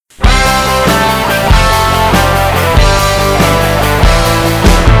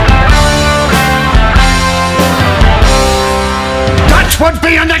would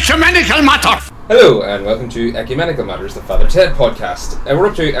be an ecumenical matter. Hello and welcome to Ecumenical Matters, the Father Ted podcast. We're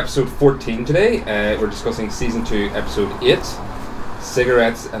up to episode 14 today. We're discussing season 2, episode 8,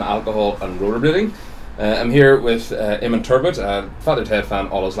 cigarettes and alcohol and rollerblading. I'm here with Eamon Turbot, a Father Ted fan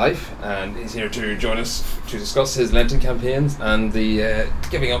all his life, and he's here to join us to discuss his Lenten campaigns and the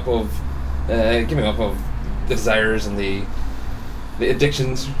giving up of the desires and the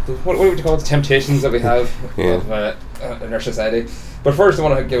addictions. What would you call it? The temptations that we have in our society. But first, I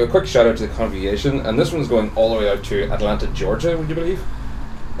want to give a quick shout out to the congregation, and this one's going all the way out to Atlanta, Georgia. Would you believe?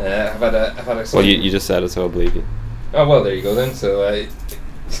 I've had a. Well, you just said it, so I believe you. Oh well, there you go then. So I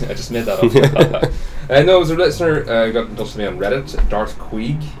just made that up. No, it was a listener got in touch with me on Reddit. Darth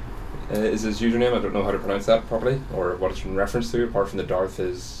Queeg is his username. I don't know how to pronounce that properly or what it's in reference to. Apart from the Darth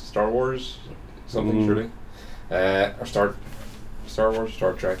is Star Wars, something surely, or Star Wars,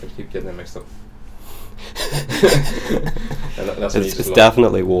 Star Trek. I keep getting them mixed up. It's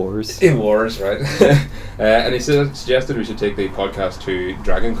definitely Wars. In Wars, right? And he suggested we should take the podcast to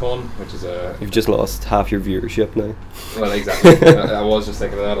DragonCon, which is a... You've just lost half your viewership now. Well, exactly. I was just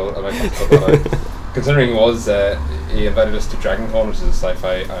thinking of that. I might have to cut that out. Considering he invited us to DragonCon, which is a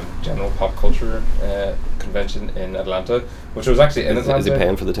sci-fi and general pop culture convention in Atlanta, which was actually in Atlanta. Is he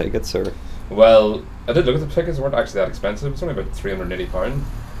paying for the tickets, or...? Well, I did look at the tickets. They weren't actually that expensive. It's only about £380.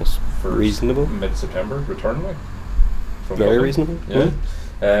 That's reasonable. Mid-September, return way. Very reasonable. Yeah.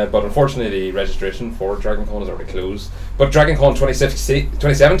 But unfortunately, the registration for DragonCon is already closed. But DragonCon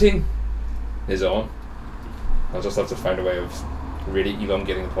 2017 is on. I'll just have to find a way of really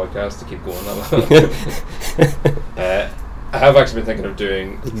elongating the podcast to keep going that long. I have actually been thinking of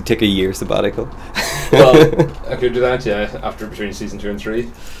doing... You can take a year sabbatical. Well, I could do that, yeah, between season 2 and 3.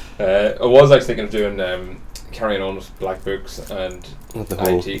 I was actually thinking of doing... carrying on with Black Books and the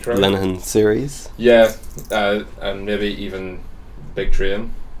whole IT crowd. Lenihan series. Yeah, and maybe even Big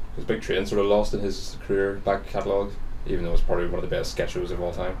Train, because Big Train sort of lost in his career back catalogue, even though it's probably one of the best sketch shows of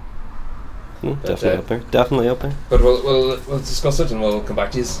all time. Definitely up there. Definitely up there. But we'll discuss it and we'll come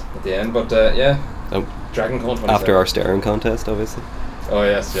back to you at the end. But DragonCon 27. After our staring contest, obviously. Oh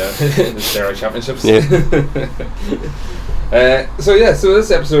yes, yeah, the Staring Championships. Yeah. So this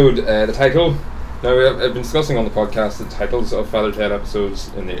episode, the title. Now, I've been discussing on the podcast the titles of Father Ted episodes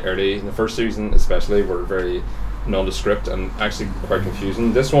in the first season especially, were very nondescript and actually quite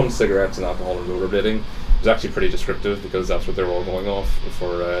confusing. This one, Cigarettes and Alcohol and Rollerblading, was actually pretty descriptive because that's what they're all going off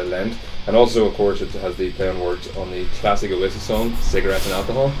for Lent. And also, of course, it has the play on words on the classic Oasis song, Cigarettes and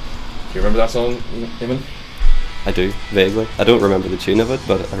Alcohol. Do you remember that song, Eamon? I do, vaguely. I don't remember the tune of it,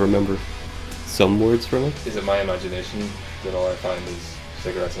 but I remember some words from it. Is it my imagination that all I find is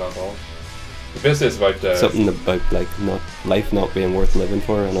cigarettes and alcohol? Basically, it's about something about life not being worth living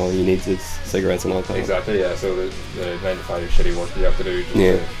for, and all you need is cigarettes and alcohol. Exactly, yeah. So the 9 to 5 shitty work you have to do just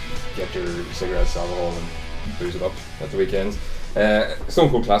to get your cigarettes, alcohol, and booze it up at the weekends. Stone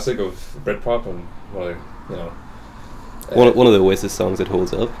Cold classic of Britpop, and one of the Oasis songs that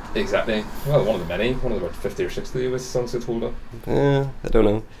holds up. Exactly. Well, one of the many. One of the about 50 or 60 Oasis songs that hold up. I don't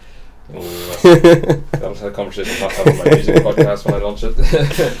know. That was a conversation I'll have on my music podcast when I launch it.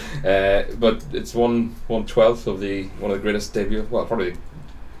 But it's 1/12 of one of the greatest debut, well, probably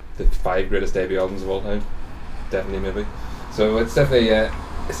the 5 greatest debut albums of all time. Definitely, maybe. So it's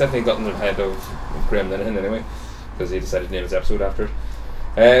definitely gotten in the head of Graham Linehan anyway, because he decided to name his episode after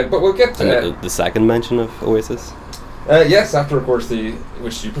it. But we'll get to the second mention of Oasis. Yes, after of course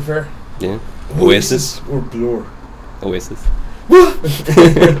which do you prefer? Yeah, Oasis or Blur? Oasis. We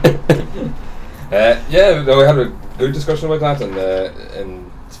had a good discussion about that in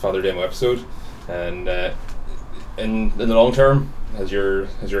Father Demo episode, and in the long term, has your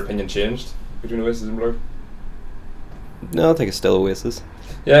opinion changed between Oasis and Blur? No, I think it's still Oasis.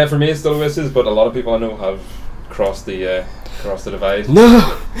 Yeah, for me it's still Oasis, but a lot of people I know have crossed the divide.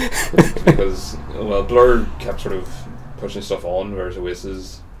 No, because Blur kept sort of pushing stuff on, whereas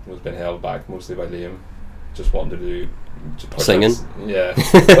Oasis was being held back mostly by Liam, just wanted to do. Singing? Yeah.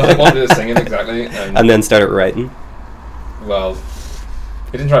 Well, I wanted to sing it, exactly. And then started writing? Well,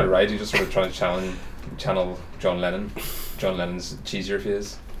 he didn't try to write, he just sort of tried to channel John Lennon's cheesier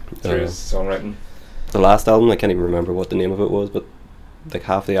phase through his songwriting. The last album, I can't even remember what the name of it was, but like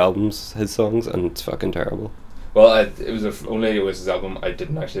half the album's his songs, and it's fucking terrible. Well, it was the only Oasis album I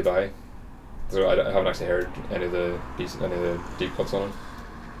didn't actually buy, so I haven't actually heard any of the deep cuts on it.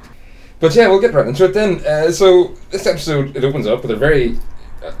 But yeah, we'll get right into it then. So this episode, it opens up with a very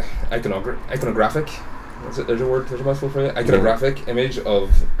iconographic. There's a word. There's a mouthful for you. Iconographic image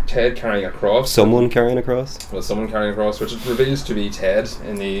of Ted carrying a cross. Someone carrying a cross. Well, someone carrying a cross, which it reveals to be Ted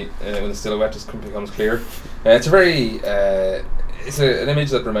in the when the silhouette becomes clear. It's a very it's an image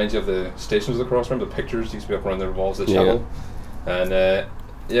that reminds you of the Stations of the Cross. Remember the pictures used to be up around the walls of the chapel? And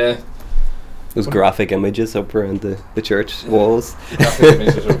yeah. Those graphic images up around the church walls. Graphic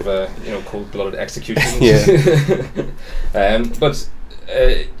images of cold-blooded executions. But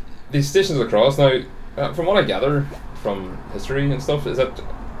the Stations of the Cross now, from what I gather from history and stuff, is that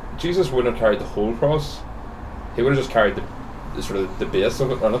Jesus wouldn't have carried the whole cross. He would have just carried the sort of the base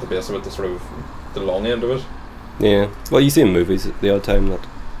of it, or not the base of it, the sort of the long end of it. Yeah. Well, you see in movies the odd time that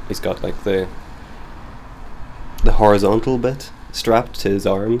he's got like the horizontal bit strapped to his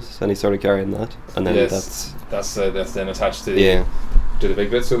arms, and he's sort of carrying that, and then that's then attached to the big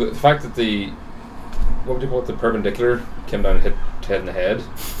bit. So the fact that what would you call it, the perpendicular came down and hit Ted in the head,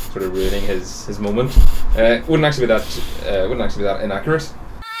 sort of ruining his moment, wouldn't actually be that inaccurate.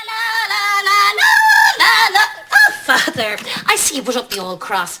 Father, I see you put up the old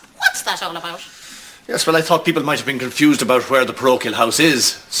cross. What's that all about? Yes, well, I thought people might have been confused about where the parochial house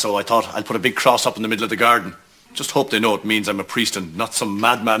is, so I thought I'd put a big cross up in the middle of the garden. Just hope they know it means I'm a priest and not some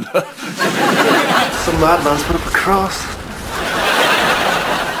madman. Some madman's put up a cross.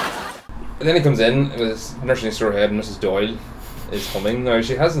 And then he comes in with nursing his sore head, and Mrs. Doyle is humming. Now,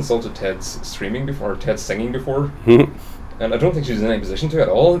 she has insulted Ted's screaming before, or Ted's singing before. And I don't think she's in any position to at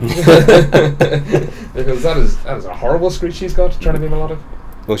all. Because that is a horrible screech she's got, trying to be melodic.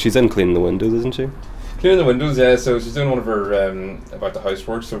 Well, she's in cleaning the windows, isn't she? Cleaning the windows, yeah, so she's doing one of her, about the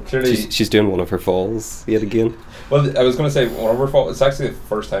housework, so clearly... She's doing one of her falls yet again. Well, I was going to say one of her falls, it's actually the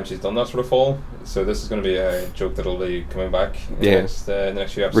first time she's done that sort of fall, so this is going to be a joke that'll be coming back in the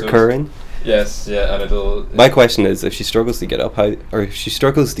next few episodes. Recurring? Yes, yeah, and it'll... My question is, if she struggles to get up, or if she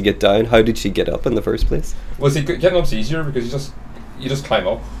struggles to get down, how did she get up in the first place? Well, see, getting up's easier because you just climb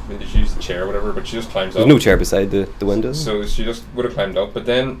up. I mean, she used a chair or whatever, but she just climbs up. There's no chair beside the window. So she just would have climbed up, but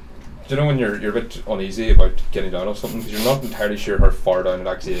then... Do you know when you're a bit uneasy about getting down off something because you're not entirely sure how far down it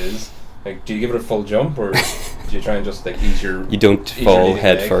actually is? Like, do you give it a full jump or do you try and just like ease your... You don't fall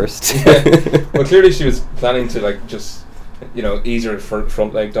head first. Well, clearly she was planning to like just, ease her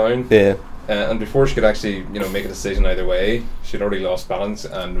front leg down. Yeah. And before she could actually, make a decision either way, she'd already lost balance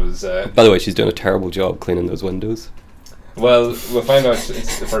and was... By the way, she's doing a terrible job cleaning those windows. Well, we'll find out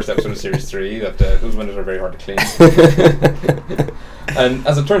it's the first episode of Series 3 that those windows are very hard to clean. And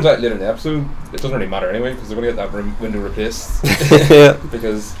as it turns out later in the episode, it doesn't really matter anyway because they're going to get that window replaced. Yeah.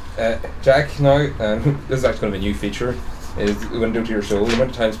 Because Jack now, this is actually going to be a new feature, is the window to your soul. The amount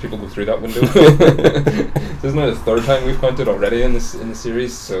of times people go through that window. This is now the third time we've counted already in the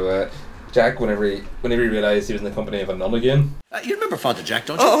series. So Jack, whenever he realised he was in the company of a nun again. You remember Father Jack,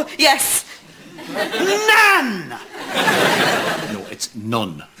 don't you? Oh, yes. None! No, it's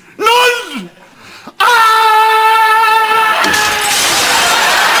none. None!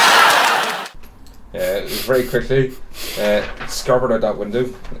 Very quickly scuppered out that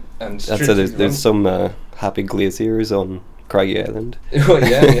window and that's it. There's some happy glaciers on Craggy Island. Oh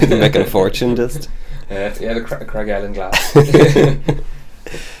yeah. Making a fortune just. The Craggy Island glass. Well,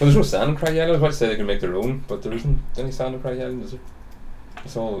 there's no sand in Craggy Island. I was about to say they can make their own, but there isn't any sand in Craggy Island, is there?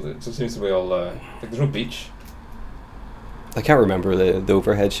 It just seems to be all there's no beach. I can't remember the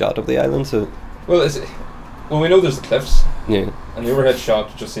overhead shot of the island, so... Well, we know there's the cliffs. Yeah. And the overhead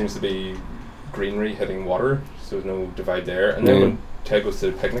shot just seems to be greenery hitting water, so there's no divide there. And then when Ted goes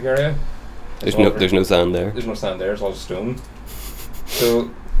to the picnic area... There's no sand there. There's no sand there, it's all stone. So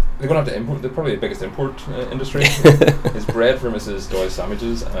they're going to have to import... They're probably the biggest import industry. Is bread for Mrs. Doyle's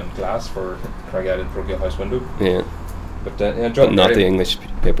sandwiches and glass for Craggy Island Parochial House window. Yeah. But not the English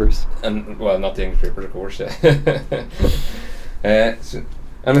papers. And well, not the English papers, of course.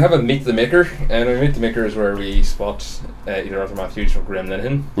 And we have a Meet the Maker, and a Meet the Maker is where we spot either Arthur Matthews or Graham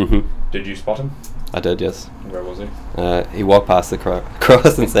Linehan. Mm-hmm. Did you spot him? I did, yes. Where was he? He walked past the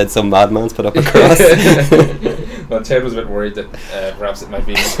cross and said some madman's put up a cross. Well, Ted was a bit worried that perhaps it might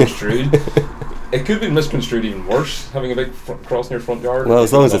be misconstrued. It could be misconstrued even worse, having a big cross in your front yard. Well,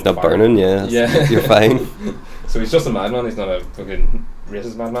 as long as it's not burning, you're fine. So he's just a madman, he's not a fucking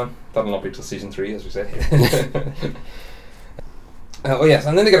racist madman. That'll not be till season 3, as we say. Oh yes,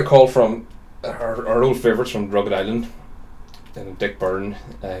 and then they get a call from our old favourites from Rugged Island, Dick Byrne,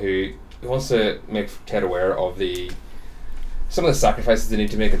 who wants to make Ted aware of some of the sacrifices they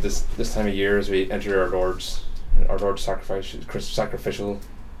need to make at this time of year as we enter our Lord's sacrificial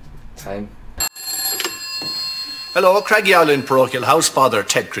time. Hello, Craggy Island Parochial House, Father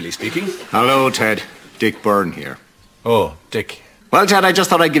Ted Crilly speaking. Hello, Ted. Dick Byrne here. Oh, Dick. Well, Ted, I just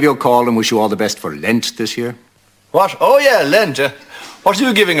thought I'd give you a call and wish you all the best for Lent this year. What? Oh, yeah, Lent. What are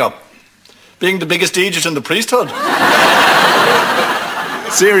you giving up? Being the biggest idiot in the priesthood?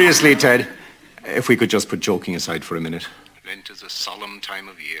 Seriously, Ted, if we could just put joking aside for a minute. Lent is a solemn time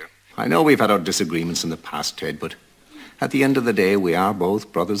of year. I know we've had our disagreements in the past, Ted, but at the end of the day, we are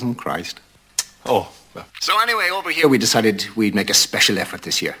both brothers in Christ. Oh, well. So anyway, over here we decided we'd make a special effort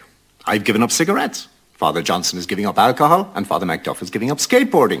this year. I've given up cigarettes. Father Johnson is giving up alcohol, and Father MacDuff is giving up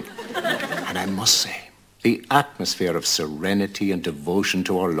skateboarding. And I must say, the atmosphere of serenity and devotion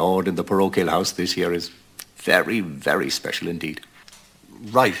to our Lord in the parochial house this year is very, very special indeed.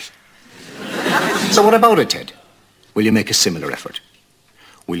 Right. So what about it, Ted? Will you make a similar effort?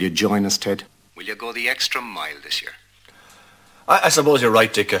 Will you join us, Ted? Will you go the extra mile this year? I suppose you're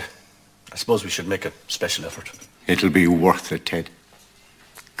right, Dick. I suppose we should make a special effort. It'll be worth it, Ted.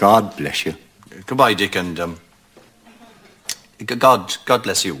 God bless you. Goodbye, Dick, and God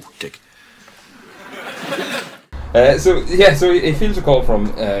bless you, Dick. So he feels a call from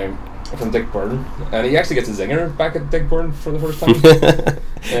Dick Byrne, and he actually gets a zinger back at Dick Byrne for the first time.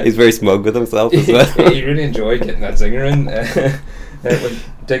 He's very smug with himself as well. He really enjoyed getting that zinger in. When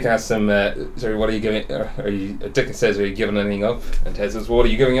Dick asks him, "Sorry, what are you giving?" Dick says, "Are you giving anything up?" And Ted says, "What are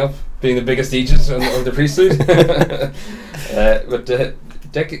you giving up? Being the biggest aegis of the priesthood." But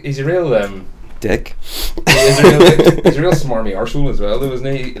Dick, he's a real Dick. He's a real smarmy arsehole as well, though,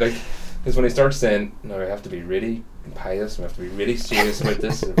 isn't he? Like, because when he starts saying, "No, we have to be really pious. We have to be really serious about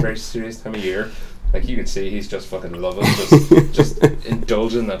this. It's a very serious time of year." Like, you can see he's just fucking loving, just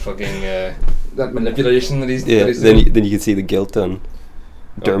indulging that fucking that manipulation that he's. Yeah. That he's Then doing. you can see the guilt on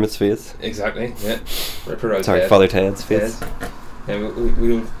Dermot's face. Exactly. Yeah. Ripper out Sorry, Ted. Father Ted's face. Yeah,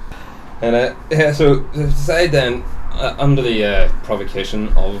 we'll and so they decide then under the provocation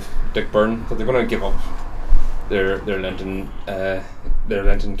of Dick Byrne that they're going to give up their Lenten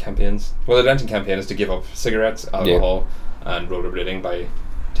campaigns. Well, their Lenten campaign is to give up cigarettes, alcohol, and rollerblading by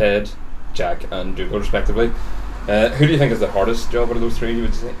Ted, Jack, and Dougal respectively. Who do you think is the hardest job out of those three? You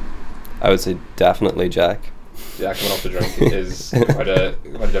would say? I would say definitely Jack. Jack coming off the drink is quite a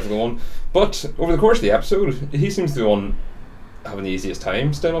difficult one. But over the course of the episode, he seems to be the one having the easiest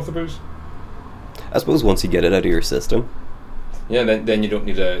time staying off the booze. I suppose once you get it out of your system. Yeah, then you don't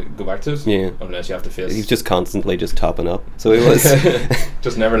need to go back to it. Yeah. Unless you have to face. He's just constantly just topping up. So he was.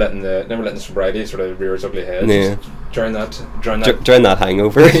 Just never letting the sobriety sort of rear its ugly head. Yeah. Just drown that. During that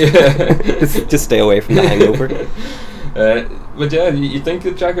hangover. just stay away from the hangover. But yeah, you think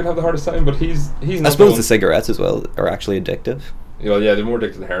that Jack would have the hardest time, but he's not. I suppose the cigarettes as well are actually addictive. Well, yeah, they're more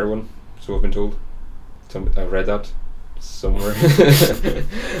addicted than heroin, so I've been told. I've read that somewhere.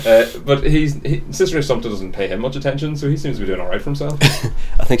 But Sister Assumpta doesn't pay him much attention, so he seems to be doing alright for himself.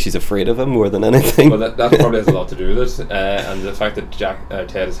 I think she's afraid of him more than anything. Well, that probably has a lot to do with it, and the fact that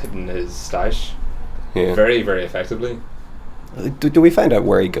Ted is hitting his stash very, very effectively. Do we find out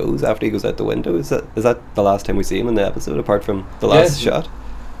where he goes after he goes out the window? Is that the last time we see him in the episode, apart from the last shot?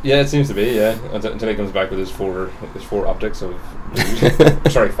 Yeah, it seems to be. Yeah, until he comes back with his four optics of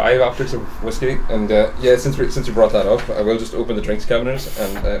sorry, 5 optics of whiskey. And since we brought that up, I will just open the drinks cabinet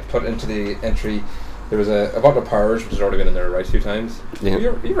and put into the entry. There was a bottle of Powers, which has already been in there right a few times. Yeah. Have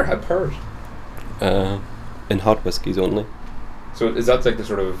you ever had Powers? In hot whiskies only. So is that like the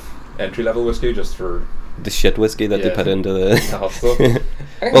sort of entry level whiskey, just for the shit whiskey that they put into the hot stuff?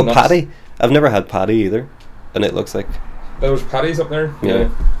 Well, Paddy. I've never had Paddy either, and it looks like there was Paddy's up there. Yeah.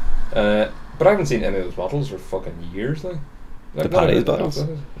 But I haven't seen any of those bottles for fucking years now. The Paddy's bottles.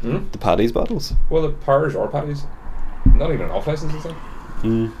 The Paddy's bottles. Well, the Powers or Paddy's, not even an off license, is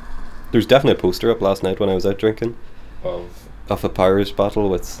it? There's definitely a poster up last night when I was out drinking of a Powers bottle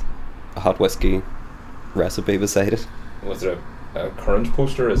with a hot whiskey recipe beside it. Was there a current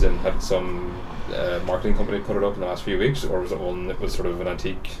poster, as in had some marketing company put it up in the last few weeks, or was it one that was sort of an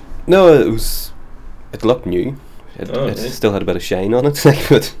antique? No, it looked new. It still had a bit of shine on it.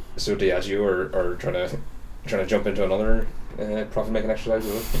 But so Diageo are trying to jump into another profit making exercise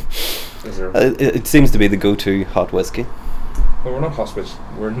with it? Is there? It seems to be the go-to hot whiskey. Well, we're not hot whiskey.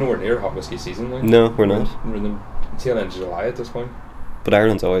 We're nowhere near hot whiskey season. Like. No, we're not. We're in the tail end of July at this point. But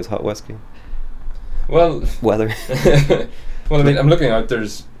Ireland's always hot whiskey. Well, weather. Well, I mean, I'm looking out.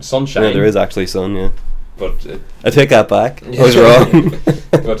 There's sunshine. Yeah, there is actually sun. Yeah. But I take that back. I was wrong.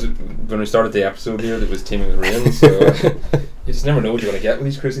 But when we started the episode here, it was teeming with rain, so you just never know what you're going to get with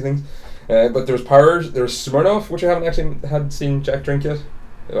these crazy things. But there was Powers, there was Smirnoff, which I haven't actually had seen Jack drink yet,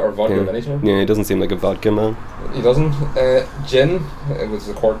 or vodka of any sort. Yeah, he doesn't seem like a vodka man. He doesn't. Gin, it was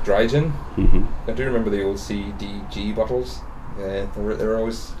a cork dry gin. Mm-hmm. I do remember the old CDG bottles. They were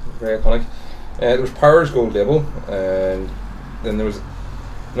always very iconic. There was Powers Gold Label, and then there was.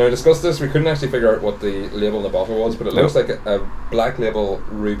 Now, we discussed this, we couldn't actually figure out what the label on the bottle was, but it looks like a black label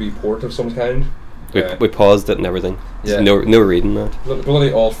ruby port of some kind. We paused it and everything. Yeah. No reading that.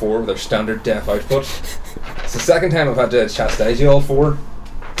 Bloody all four with their standard deaf output. It's the second time I've had to chastise you all four.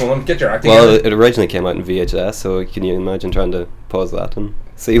 Come on, get your act Well, together. it originally came out in VHS, so can you imagine trying to pause that and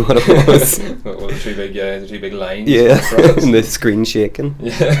see what it was? Well, the two big lines. Yeah, across. and the screen shaking.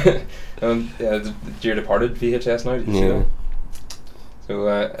 Yeah. The Dear Departed VHS now. Did you see Yeah. that? So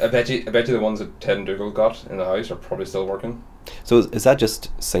I bet you the ones that Ted and Dougal got in the house are probably still working. So is that just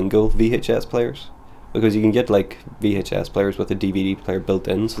single VHS players? Because you can get like VHS players with a DVD player built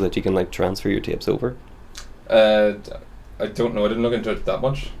in, so that you can like transfer your tapes over. I don't know. I didn't look into it that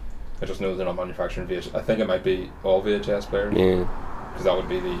much. I just know they're not manufacturing VHS. I think it might be all VHS players. Yeah. Because that would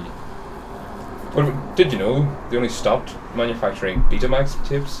be the. But did you know they only stopped manufacturing Betamax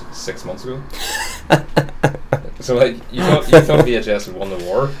tapes 6 months ago? So like you thought VHS had won the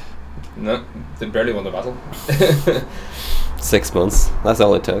war? No, they barely won the battle. 6 months. That's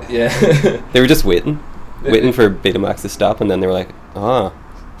all it took. Yeah. They were just waiting for Betamax to stop, and then they were like,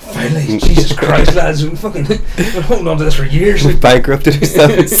 Finally, Jesus Christ, lads, we've been holding on to this for years. we've bankrupted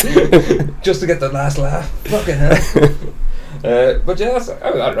ourselves. Just to get the last laugh. Fucking hell. But yeah, I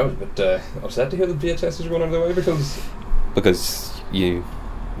don't know, but upset to hear that VHS is going out of the way Because you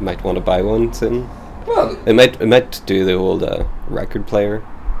might want to buy one soon. Well, It might do the old record player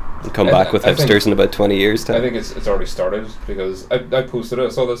and come back with I think- hipsters in about 20 years time. I think it's already started because I posted it. I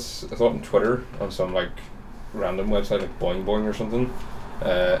saw it on Twitter on some like random website like Boing Boing or something.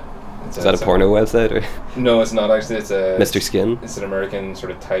 Is that a porno website or No, it's not actually. It's a Mr. Skin? It's an American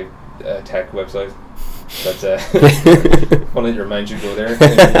sort of tech website. But funny that your mind should go there.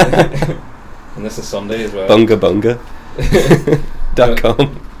 And this is Sunday as well.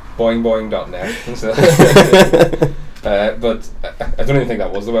 Bungabunga.com. Boingboing.net. So but I don't even think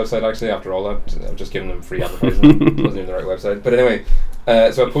that was the website actually. After all that, I was just giving them free advertising. It wasn't even the right website. But anyway,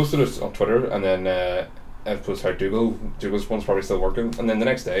 so I posted it on Twitter, and then I posted how Dougal's one's probably still working. And then the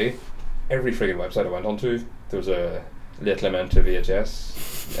next day, every friggin' website I went onto, there was a late lament to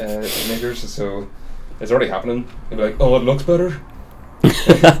VHS makers. So it's already happening. They'd be like, "Oh, it looks better."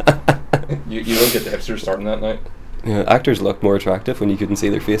 You don't get the hipsters starting that night. Yeah, actors look more attractive when you couldn't see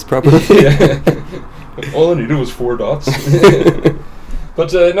their face properly. Yeah. All I needed was 4 dots.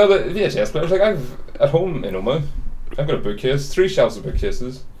 But no, the VHS players, like I've at home in Oma, I've got a bookcase, 3 shelves of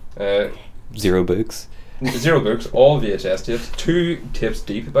bookcases, 0 books. 0 books, all VHS tapes, 2 tapes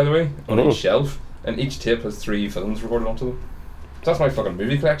deep, by the way, on Oh. each shelf, and each tape has 3 films recorded onto them. That's my fucking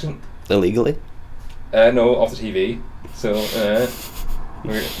movie collection. Illegally? No, off the TV. So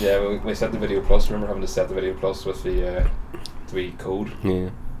we set the Video Plus. Remember having to set the Video Plus with the code. Yeah.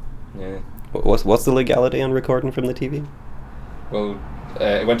 Yeah. What's the legality on recording from the TV? Well,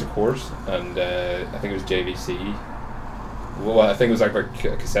 it went to court, and I think it was JVC. Well, I think it was like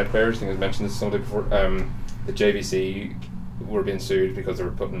cassette players. I think it was mentioned this somebody before. The JVC were being sued because they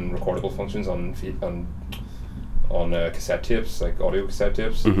were putting recordable functions on cassette tapes, like audio cassette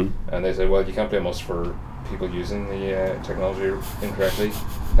tapes, and they said, "Well, you can't blame us for people using the technology incorrectly."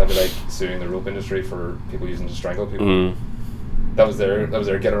 That'd be like suing the rope industry for people using it to strangle people. That was their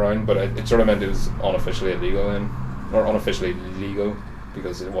get around, but it sort of meant it was unofficially illegal then, or unofficially legal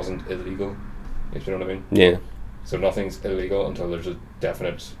because it wasn't illegal. If you know what I mean. Yeah. So nothing's illegal until there's a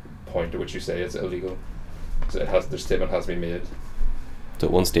definite point at which you say it's illegal. So the statement has to be made. So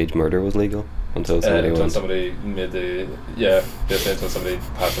at one stage murder was legal until somebody Until went. somebody made basically until somebody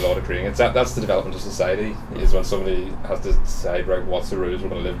passed a law decreeing it. That's the development of society, is when somebody has to decide, right, what's the rules we're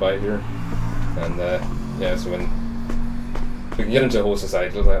going to live by here. And so when we can get into a whole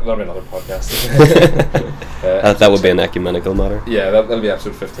society, that'll be another podcast. That would be an ecumenical matter. Yeah, that'll be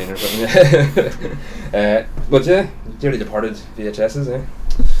episode 15 or something. But yeah, dearly departed VHSs, eh?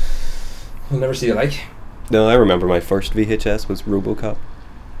 We'll never see you like. No, I remember my first VHS was RoboCop.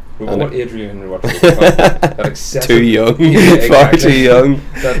 What age were you when you were watching RoboCop? That excessive. Too young. Yeah, Far exactly. too young.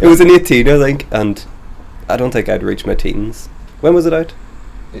 That- It was in 18, I think, and I don't think I'd reached my teens. When was it out?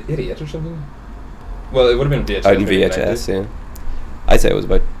 88 or something? Well, it would have been VHS. Out in maybe VHS, 90s. yeah. I'd say it was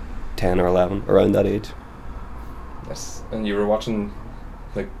about 10 or 11, around that age. Yes, and you were watching,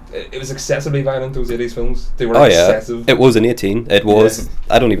 like, it was excessively violent, those 80s films. They were Oh yeah, excessive. it was an 18. It was.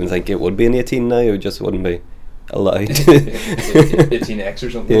 Yeah. I don't even think it would be an 18 now. It just wouldn't be allowed. 18X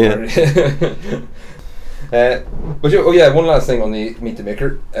or something. Yeah. But one last thing on the Meet the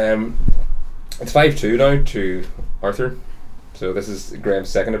Maker. It's 5-2 now to Arthur, so this is Graham's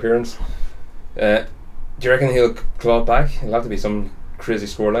second appearance. Do you reckon he'll claw it back? It'll have to be some crazy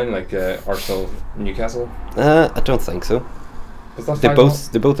scoreline like Arsenal Newcastle. I don't think so. Was that They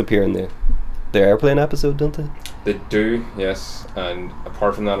 5-0? both appear in the airplane episode, don't they? They do, yes. And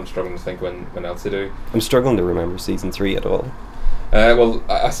apart from that, I'm struggling to think when else they do. I'm struggling to remember season 3 at all. Well,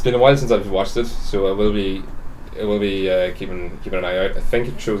 it's been a while since I've watched it, so I will be keeping an eye out. I think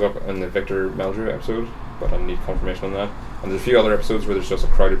it shows up in the Victor Meldrew episode, but I need confirmation on that. And there's a few other episodes where there's just a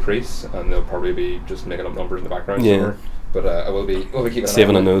crowd of priests, and they'll probably be just making up numbers in the background somewhere. But I will be keeping an eye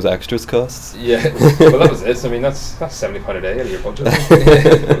saving on those extras costs. Yeah, well, that was it. I mean, that's £70 a day out of your budget,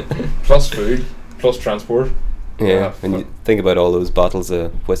 plus food, plus transport. Yeah, and you think about all those bottles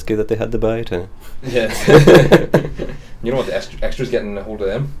of whiskey that they had to buy to. Yeah. You know what the extras getting a hold of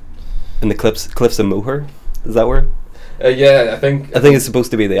them? In the cliffs of Moher, is that where? Yeah, I think it's supposed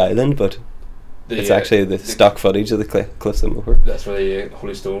to be the island, but it's actually the stock footage of the cliffs of Moher. That's where the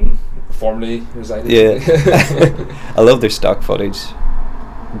Holy Stone formerly resided. Yeah, I love their stock footage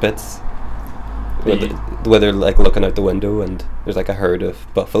bits. Where they're like looking out the window and there's like a herd of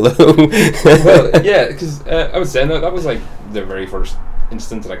buffalo. Well, yeah, because I was saying that was like the very first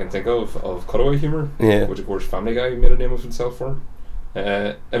instance that I can think of cutaway humour, which of course Family Guy made a name of himself for.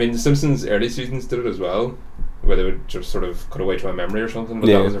 I mean, The Simpsons early seasons did it as well, where they would just sort of cut away to a memory or something, but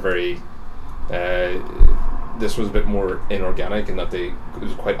that was a very this was a bit more inorganic in that it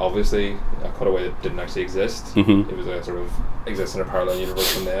was quite obviously a cutaway that didn't actually exist. It was a sort of exist in a parallel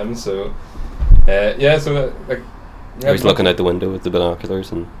universe from them, so he's looking out the window with the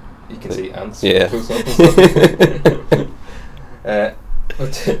binoculars and you can see ants. Yeah. Close up and stuff.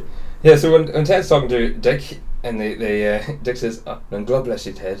 But yeah, so when Ted's talking to Dick, and Dick says, "And God bless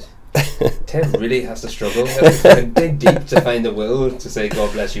you, Ted." Ted really has to struggle. He has to dig deep to find the will to say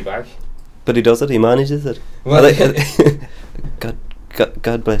 "God bless you" back. But he does it. He manages it. Well,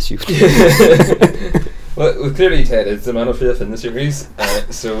 God bless you. Well, clearly Ted is the man of faith in the series.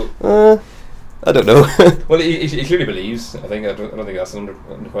 So I don't know. Well, he clearly believes. I don't think that's under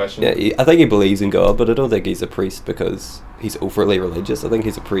question. Yeah, I think he believes in God, but I don't think he's a priest because he's overtly religious. I think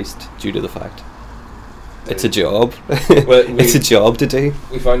he's a priest due to the fact it's a job. Well, it's a job to do.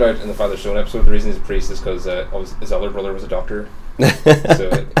 We found out in the Father Stone episode the reason he's a priest is because his other brother was a doctor.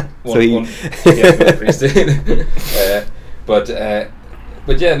 So he had no priesthood.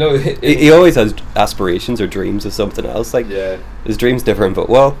 But yeah, no. He always has aspirations or dreams of something else. Like his dreams different, but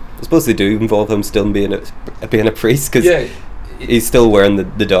I suppose they do involve him still being a priest because he's still wearing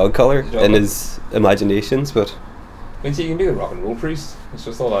the dog collar in his imaginations. But I mean, see, you can be a rock and roll priest. It's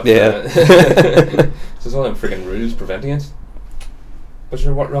just all that. It's just all them friggin' rules preventing it. But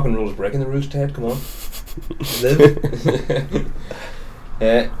sure, what rock and roll is breaking the rules, Ted? Come on, live.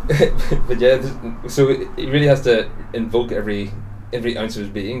 But yeah, so he really has to invoke every ounce of his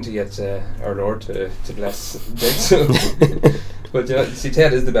being to get our Lord to bless Dick. So, but see,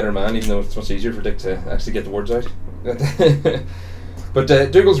 Ted is the better man, even though it's much easier for Dick to actually get the words out. But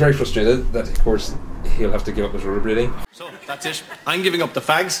Dougal's very frustrated that, of course, he'll have to give up his rollerblading. So that's it. I'm giving up the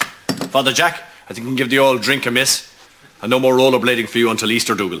fags. Father Jack, I think you can give the old drink a miss, and no more rollerblading for you until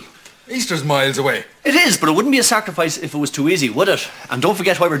Easter, Dougal. Easter's miles away. It is, but it wouldn't be a sacrifice if it was too easy, would it? And don't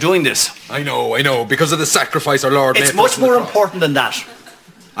forget why we're doing this. I know, because of the sacrifice our Lord made. It's much more important than that.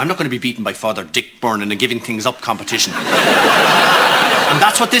 I'm not going to be beaten by Father Dick Byrne in a giving things up competition. And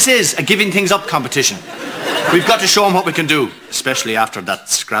that's what this is, a giving things up competition. We've got to show him what we can do, especially after that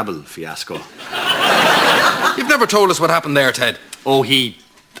Scrabble fiasco. You've never told us what happened there, Ted. Oh, I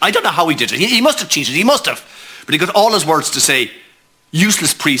don't know how he did it. He must have cheated, he must have. But he got all his words to say,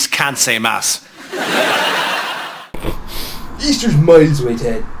 useless priests can't say mass. Easter's miles away,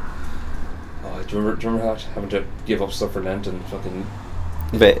 Ted. Oh, do you remember that? Having to give up stuff for Lent and fucking...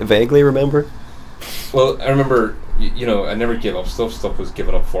 Vaguely remember? Well, I remember, I never gave up stuff. Stuff was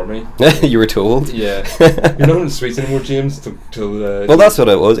given up for me. You were told? Yeah. You're not on the sweets anymore, James, till well, that's what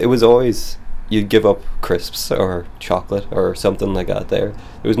it was. It was always... You'd give up crisps or chocolate or something like that there.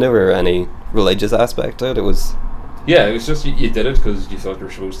 There was never any religious aspect to it. It was... Yeah, it was just you did it because you thought you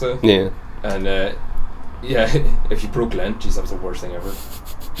were supposed to. Yeah. And, if you broke Lent, geez, that was the worst thing ever.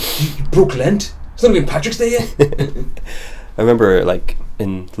 You broke Lent? It's not even Patrick's Day yet. I remember, like,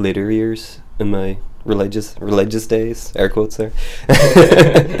 in later years, in my religious days, air quotes there,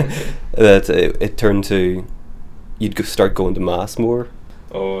 that it turned to, you'd start going to mass more.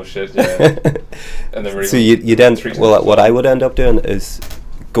 Oh shit! Yeah. And then so you'd end. Well, what I would end up doing is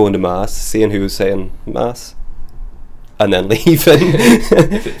going to mass, seeing who was saying mass, and then leaving,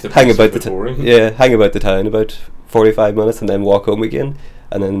 hang about the town about 45 minutes, and then walk home again.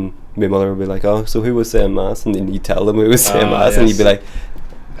 And then my mother would be like, "Oh, so who was saying mass?" And then you tell them who was saying mass, and you'd be like,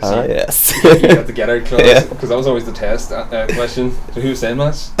 yes. You have to get out clause, because that was always the test question. So who was saying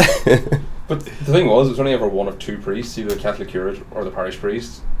mass? But the thing was, it was only ever one of two priests, either the Catholic curate or the parish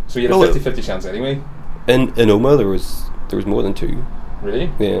priest. So you had a 50-50 chance anyway. In Oma there was more than 2.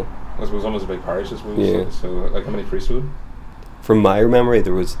 Really? Yeah. I suppose almost a big parish, I suppose. Yeah. So like, how many priests were there? From my memory,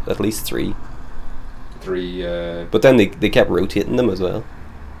 there was at least 3. 3. But then they kept rotating them as well.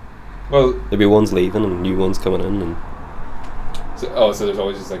 Well, There'd be ones leaving and new ones coming in. And so there's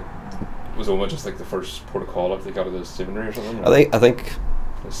always just like, was Oma just like the first port of call if they got out of the seminary or something? I think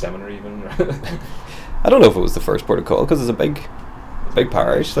The seminary even. I don't know if it was the first port of call because it's a big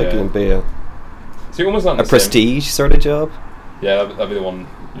parish. Like it'd be a So almost not a prestige sort of job. Yeah, that'd be the one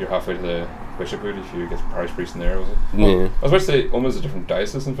you're halfway to the bishophood if you get parish priest in there, was it? Yeah. I was about to say Oma's a different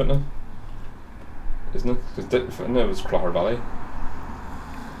diocese in Fitna, isn't it? Because Fitna was Clogher Valley,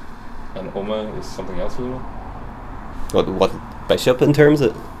 and Oma is something else, wasn't it? What bishop in terms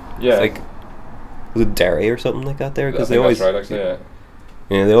of? Yeah, It's like was it Derry or something like that there? I Because think they always that's right, actually. Yeah.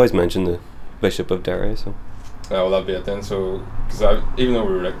 yeah they always mention the Bishop of Derry. So Well, that'd be it then. So, because even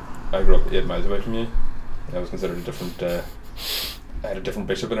though I grew up 8 miles away from you, I was considered a different. I had a different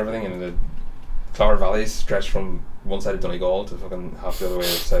bishop and everything, and the Clogher Valley stretched from one side of Donegal to fucking half the other way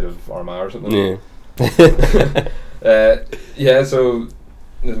side of Armagh or something. yeah. Yeah, so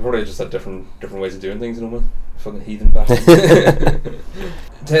they probably just had different ways of doing things in Oma. Fucking heathen bastard.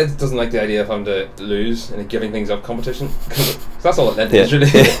 Ted doesn't like the idea of having to lose in a giving things up competition. Cause that's all it meant is really.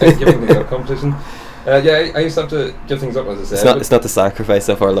 Giving things up competition. Yeah, I used to have to give things up, as I said. It's not the sacrifice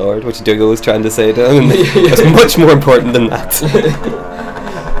of our Lord, which Dougal was trying to say to him. It's much more important than that.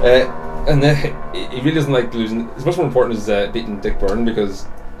 And he really doesn't like losing. It's much more important is beating Dick Byrne, because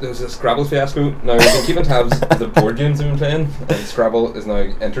there was a Scrabble fiasco. Now we've been keeping tabs of the board games we've been playing, and Scrabble is now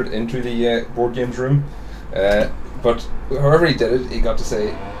entered into the board games room. But however he did it, he got to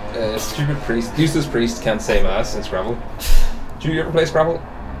say, "Stupid priest, useless priest can't say mass in Scrabble." Do you ever play Scrabble?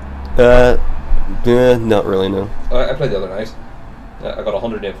 Not really, no. I played the other night. I got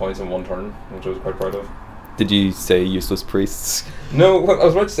 108 points in one turn, which I was quite proud of. Did you say useless priests? No, what I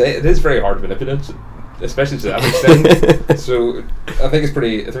was about to say, it is very hard to manipulate, especially to that extent. So I think it's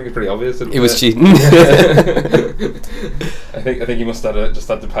pretty obvious. He was cheating. I think he must have just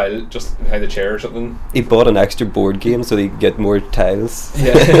had the pile just behind the chair or something. He bought an extra board game so he could get more tiles.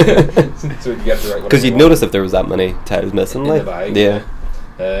 Yeah, so he could get the right. Because you'd notice if there was that many tiles missing, in like the bag.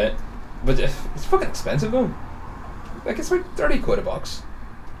 yeah. But it's fucking expensive though. Like it's like 30 quid a box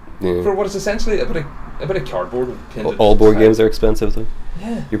Yeah. for what is essentially a bit of cardboard with painted. All board tiles. games are expensive though.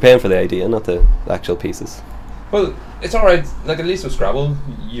 Yeah. You're paying for the idea, not the actual pieces. Well, it's all right. Like at least with Scrabble,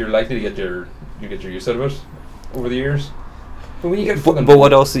 you're likely to get your use out of it over the years. But when you get fucking But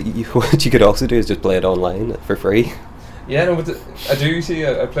what you could also do is just play it online for free. Yeah, no, but I do see.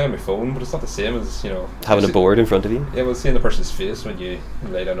 I play on my phone, but it's not the same as Having a board in front of you. Yeah, well, seeing the person's face when you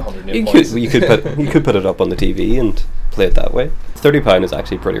lay down 108 points. You could put it up on the TV and play it that way. £30 is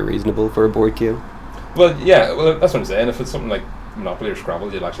actually pretty reasonable for a board game. Well, yeah, well that's what I'm saying. If it's something like Monopoly or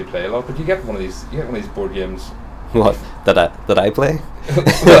Scrabble, you'll actually play a lot. But you get one of these board games. What that I play?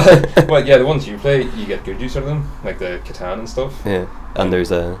 well, yeah, the ones you play, you get good use out of them, like the Catan and stuff. Yeah, and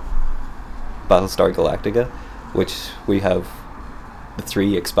there's a Battlestar Galactica, which we have the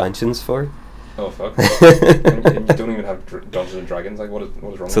 3 expansions for. Oh fuck! and you don't even have Dungeons and Dragons. Like what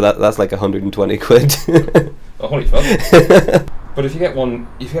is wrong? So that's like 120 quid. Oh holy fuck! But if you get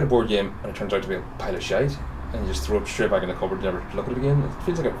a board game and it turns out to be a pile of shite, and you just throw it straight back in the cupboard and never look at it again, it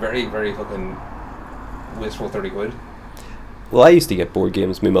feels like a very, very fucking wasteful 30 quid. Well, I used to get board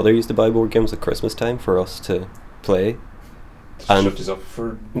games. My mother used to buy board games at Christmas time for us to play. And shift us up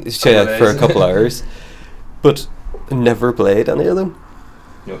for a couple hours. But never played any of them.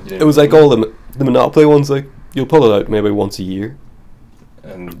 You it was like all the Monopoly ones, like you'll pull it out maybe once a year.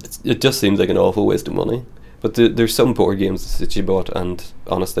 And it just seems like an awful waste of money. But there's some board games that you bought, and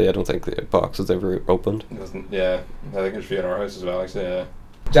honestly, I don't think the box was ever opened. Yeah, I think it should be in our house as well, actually. Yeah.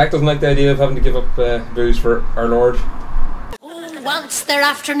 Jack doesn't like the idea of having to give up booze for our Lord. Who wants their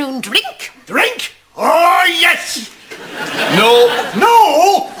afternoon drink? Drink? Oh, yes!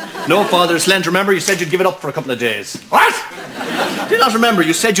 No, Father Slent, remember you said you'd give it up for a couple of days. What? Did not remember,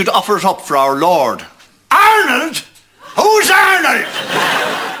 you said you'd offer it up for our Lord. Arnold? Who's Arnold?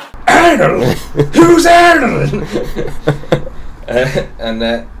 Arnold? Who's Arnold?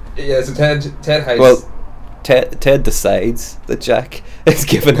 Yeah, so Ted hides... Well, Ted decides that Jack is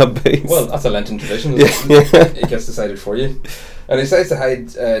giving up booze. Well, that's a Lenten tradition, isn't it? It gets decided for you. And he decides to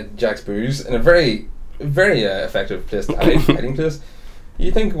hide Jack's booze in a very, very effective place to hiding place.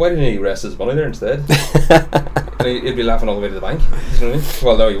 You think, why didn't he rest his money there instead? And he'd be laughing all the way to the bank. You know what I mean?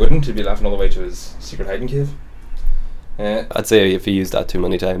 Well, no, he wouldn't. He'd be laughing all the way to his secret hiding cave. I'd say if he used that too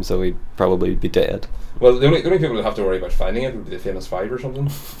many times, so he'd probably be dead. Well, the only people that have to worry about finding it would be the famous 5 or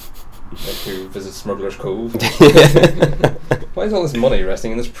something. Like who visits Smuggler's Cove. Why is all this money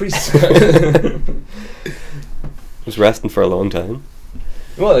resting in this priest? Was resting for a long time.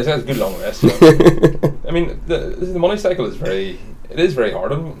 Well, it's a good long rest. I mean, the money cycle is very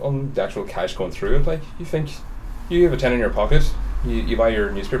hard on the actual cash going through. And like, you think you have a tenner in your pocket, you buy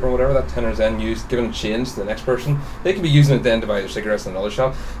your newspaper or whatever, that tenner's then used, given change to the next person. They could be using it then to buy their cigarettes in another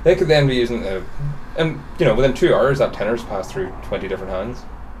shop. They could then be using it, and within 2 hours that tenner's passed through 20 different hands.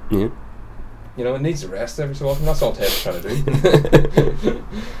 Yeah. It needs a rest every so often. That's all Ted's trying to do.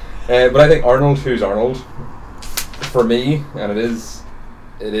 But I think Arnold, who's Arnold, for me, and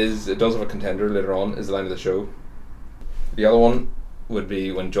it does have a contender later on, is the line of the show. The other one would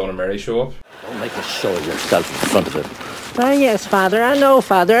be when John and Mary show up. Don't make a show of yourself in front of him. Ah, yes, Father, I know,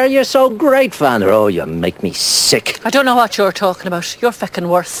 Father. You're so great, Father. Oh, you make me sick. I don't know what you're talking about. You're feckin'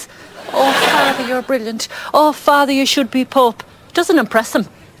 worse. Oh, Father, you're brilliant. Oh, Father, you should be Pope. Doesn't impress him.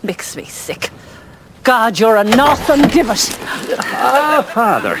 Makes me sick. God, you're a northern divot. Ah,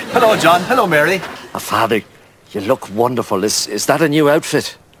 Father. Hello, John. Hello, Mary. Father, you look wonderful. Is that a new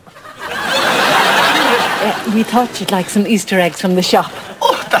outfit? We thought you'd like some Easter eggs from the shop.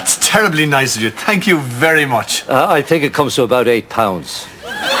 Oh, that's terribly nice of you. Thank you very much. I think it comes to about £8.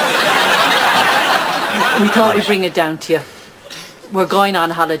 We thought we'd bring it down to you. We're going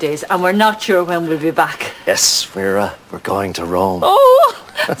on holidays and we're not sure when we'll be back. Yes, we're going to Rome. Oh,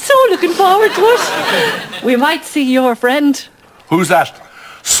 so looking forward to it. We might see your friend. Who's that?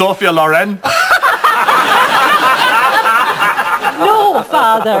 Sophia Loren? No,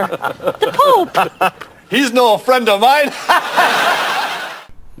 Father. The Pope. He's no friend of mine.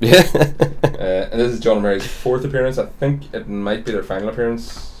 Yeah. And this is John and Mary's 4th appearance. I think it might be their final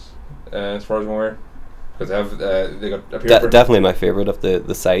appearance, as far as I'm aware. Because they got appeared definitely my favourite of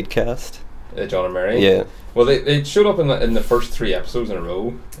the side cast. John and Mary. Yeah. Well, they showed up in the first 3 episodes in a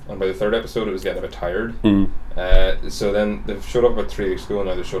row, and by the 3rd episode it was getting a bit tired. So then they've showed up about 3 weeks ago, and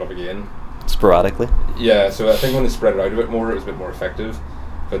now they've showed up again. Sporadically. Yeah, so I think when they spread it out a bit more, it was a bit more effective.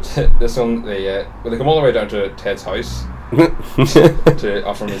 But this one, they come all the way down to Ted's house to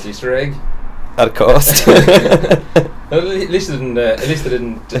offer him his Easter egg. At a cost. At least they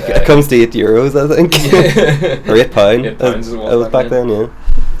didn't. It comes to €8, I think. Or £8. £8 as it was back then, yeah.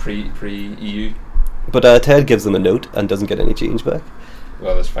 Pre-EU. But Ted gives them a note and doesn't get any change back.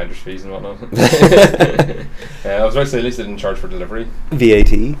 Well, there's finder's fees and whatnot. I was about to say at least they didn't charge for delivery.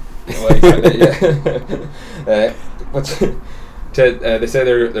 VAT. Well, exactly, yeah. But Ted, they say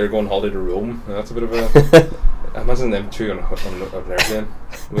they're going holiday to Rome. That's a bit of a. I imagine them two on an airplane.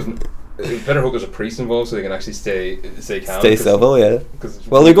 Better hope there's a priest involved so they can actually stay calm. Stay civil, yeah.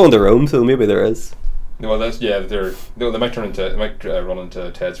 Well, they're going to Rome, so maybe there is. Well, they might run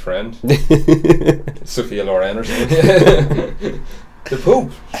into Ted's friend, Sophia Loren or something. The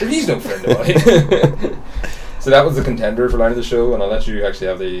Pope. Sure, he's no friend of mine. So that was the contender for line of the show, and I'll let you actually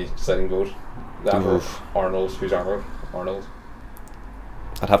have the deciding vote. That or Arnold. Who's Arnold? Arnold.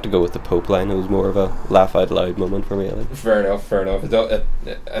 I'd have to go with the Pope line. It was more of a laugh out loud moment for me, I think. Fair enough.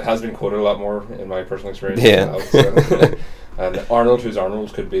 It has been quoted a lot more in my personal experience. Yeah. And Arnold, who's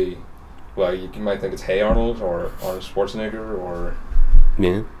Arnold, could be, well, you might think it's Hey Arnold or Arnold Schwarzenegger or.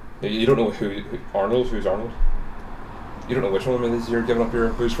 Yeah. You don't know who Arnold, who's Arnold? You don't know which one of them is you're giving up your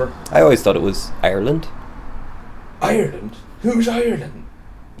boost for? I always thought it was Ireland. Ireland? Who's Ireland?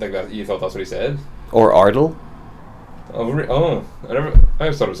 Like that? You thought that's what he said? Or Ardle. Oh, I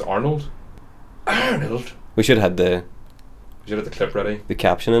always thought it was Arnold. Arnold. We should have had the clip ready. The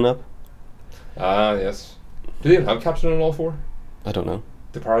captioning up. Ah, yes. Do they even have captioning in all 4? I don't know.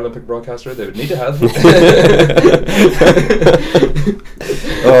 The Paralympic broadcaster, they would need to have.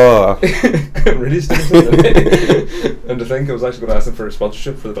 Oh. Really stupid. And to think I was actually going to ask them for a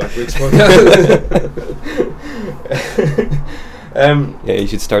sponsorship for the Black Weeks podcast. Yeah, you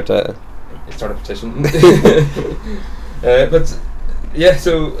should start a petition. But yeah,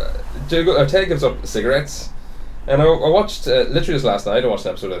 so Ted gives up cigarettes, and I watched literally just last night. I watched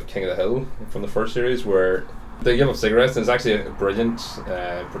an episode of King of the Hill from the first series where they give up cigarettes, and it's actually a brilliant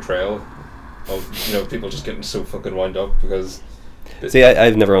portrayal of people just getting so fucking wound up because. See,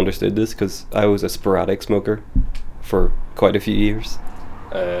 I've never understood this because I was a sporadic smoker for quite a few years,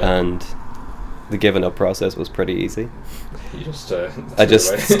 and the giving up process was pretty easy. You just I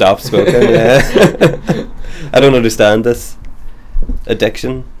just stopped smoking. Yeah. I don't understand this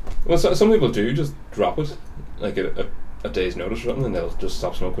addiction. Well, some people do just drop it, like a day's notice or something, and they'll just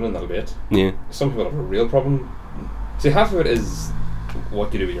stop smoking and that'll be it. Yeah. Some people have a real problem. See, half of it is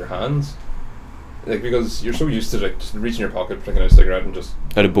what you do with your hands. Like, because you're so used to like just reaching your pocket, picking out a cigarette, and just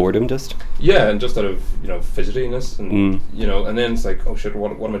Out of boredom, just. yeah, and just out of fidgetiness, and and then it's like, oh shit,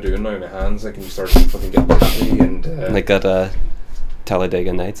 what am I doing now with my hands? Like, and you start fucking getting happy and Like that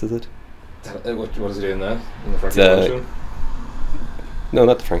Talladega Nights, is it? what is he doing that in the Frankie Boyle show? No,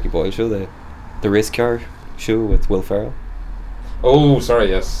 not the Frankie Boyle show. The race car show with Will Ferrell. Oh, sorry,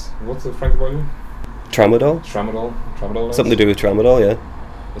 yes. What's the Frankie Boyle? Tramadol. Tramadol. Nights? Something to do with Tramadol, yeah.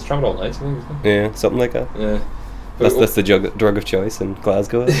 It's Tramadol Nights, I think, isn't it? Yeah, something like that. Yeah. That's the drug of choice in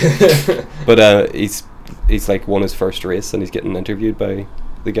Glasgow. But he's like won his first race and he's getting interviewed by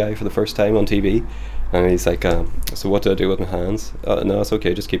the guy for the first time on TV, and he's like, so what do I do with my hands? No, it's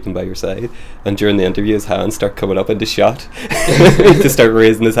okay, just keep them by your side. And during the interview, his hands start coming up into shot. He just start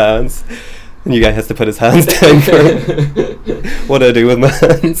raising his hands, and you guy has to put his hands down for him. What do I do with my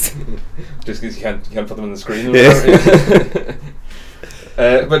hands? Just because you can't put them on the screen. Or Yeah. whatever.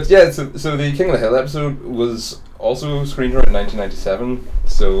 But yeah, so the King of the Hill episode was also screened around 1997.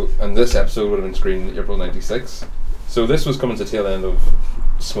 So, and this episode would have been screened April 96. So this was coming to the tail end of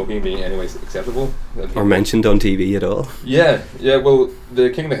smoking being anyways acceptable. Or mentioned on TV at all. Yeah. Well, the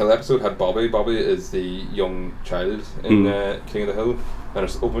King of the Hill episode had Bobby. Bobby is the young child in King of the Hill, and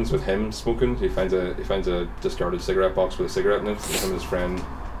it opens with him smoking. He finds a discarded cigarette box with a cigarette in it, and him and his friend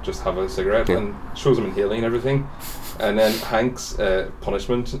just have a cigarette, and shows him inhaling and everything. And then Hank's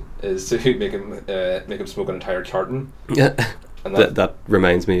punishment is to make him smoke an entire carton. Yeah, and that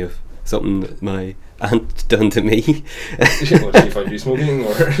reminds me of something that my aunt done to me. What, did she find you smoking,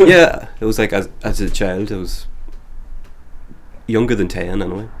 or? Yeah, it was like as a child, I was younger than 10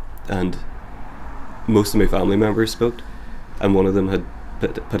 anyway, and most of my family members smoked, and one of them had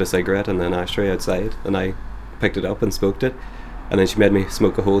put a cigarette in an ashtray outside, and I picked it up and smoked it. And then she made me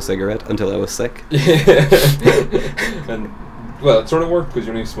smoke a whole cigarette until I was sick. Yeah. And well, it sort of worked because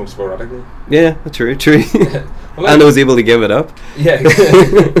you only smoke sporadically. Yeah, true. Well, and I was able to give it up. Yeah.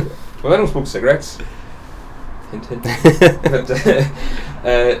 Well, I don't smoke cigarettes. Hint, hint. But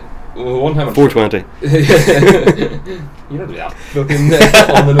well, one time 420. You don't do that. Fucking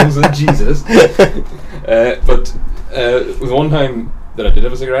on the nose of Jesus. But one time that I did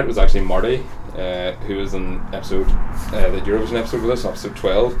have a cigarette was actually Marty. Who was in episode the Eurovision episode with us, episode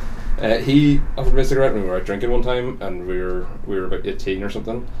 12. He offered me a cigarette when we were out drinking one time, and we were about 18 or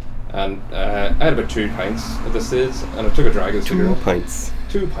something, and I had about 2 pints at this stage, and I took a drag of the cigarette.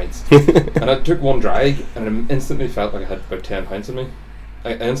 2 pints. And I took one drag, and I instantly felt like I had about 10 pints in me.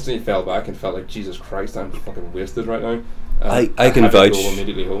 I instantly fell back and felt like, Jesus Christ, I'm fucking wasted right now. I can had to vouch. go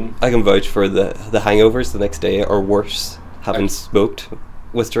immediately home. I can vouch for the hangovers the next day are worse having smoked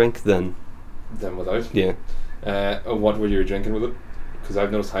with drink than without. Yeah. What were you drinking with it? Because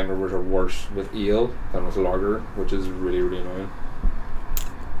I've noticed hangovers are worse with ale than with lager, which is really, really annoying.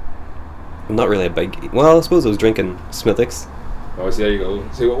 I'm not really a big. Well, I suppose I was drinking Smithwick's. Oh, see, there you go.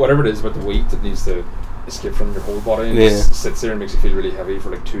 See, whatever it is about the wheat that needs to escape from your whole body and just sits there and makes you feel really heavy for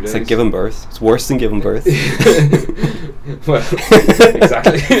like 2 days. It's like giving birth. It's worse than giving birth. Well,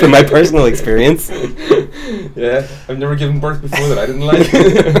 exactly. From my personal experience. Yeah, I've never given birth before that I didn't like.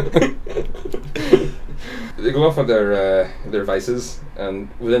 They go off on their vices, and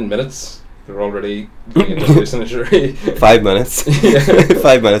within minutes they're already getting into hallucinatory. 5 minutes. Yeah.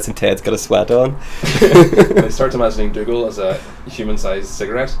 5 minutes and Ted's got a sweat on. They start imagining Dougal as a human-sized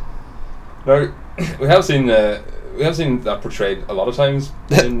cigarette. Now, we have seen that portrayed a lot of times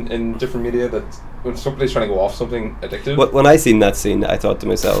in different media, that when somebody's trying to go off something addictive. When I seen that scene, I thought to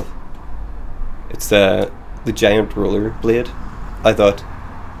myself, it's the giant roller blade. I thought,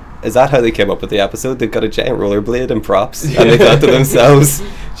 is that how they came up with the episode? They've got a giant roller blade and props, and they thought to themselves, do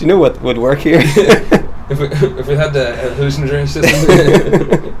you know what would work here? if we had a hallucinatory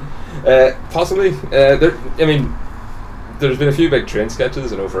system. Possibly. There's been a few big train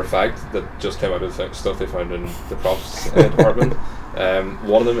sketches, I know for a fact, that just came out of stuff they found in the props department.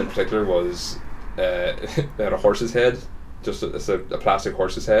 One of them in particular was they had a horse's head, just a plastic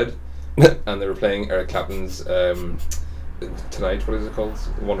horse's head, and they were playing Eric Clapton's Tonight, what is it called?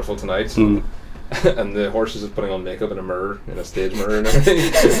 Wonderful Tonight. And the horse is just putting on makeup in a stage mirror and everything,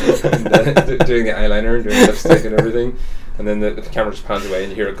 and doing the eyeliner and doing lipstick and everything. And then the camera just pans away and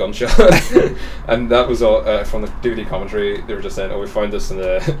you hear a gunshot. And that was all from the DVD commentary. They were just saying, "Oh, we found this in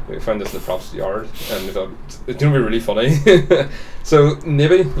the props yard," and they thought it's going to be really funny. So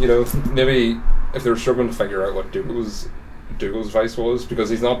maybe if they were struggling to figure out what Dougal's vice was,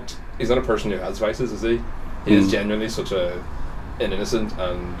 because he's not a person who has vices, is he? He is genuinely such an innocent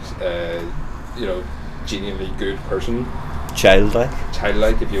and genuinely good person.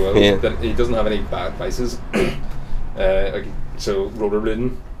 Childlike, if you will. Yeah. That he doesn't have any bad vices. So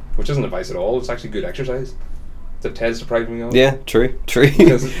rollerblading which isn't a vice at all. It's actually good exercise that Ted's deprived me of. Yeah, true.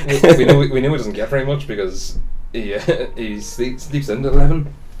 Because we know he doesn't get very much because he sleeps in at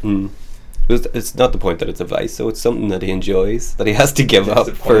 11. It's not the point that it's a vice, so it's something that he enjoys, that he has to give up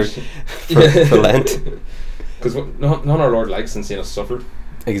for Lent. Because none our Lord likes in seeing us suffer.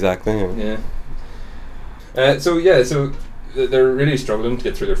 Exactly. Yeah. So they're really struggling to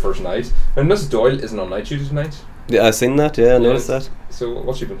get through their first night. And Mrs. Doyle isn't on night duty tonight. Yeah, I've seen that. Yeah, I noticed that. So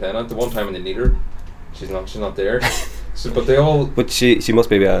what's she been playing at? The one time when they need her, she's not there. But they all. But she must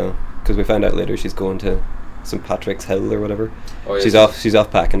be because we found out later she's going to St. Patrick's Hill or whatever. Oh, yes. She's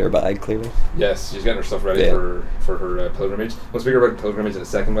off packing her bag, clearly. Yes, she's getting her stuff ready for her pilgrimage. We'll speak about pilgrimage in a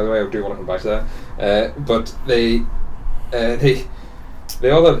second, by the way. I do want to come back to that. But they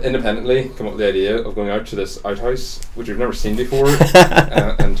all have independently come up with the idea of going out to this outhouse, which we've never seen before,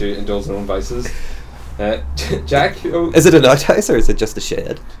 and to indulge their own vices. Jack, is it an outhouse or is it just a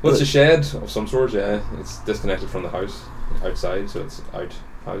shed? Well, it's a shed of some sort. Yeah, it's disconnected from the house outside, so it's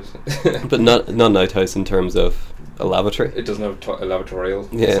outhouse. But not an outhouse in terms of a lavatory. It doesn't have a lavatorial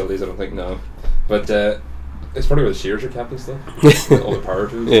facilities, I don't think. No, but it's probably where the shears are kept and stuff. All the power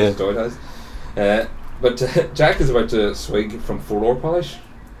tools. Yeah. Doyle has. But Jack is about to swig from floor polish,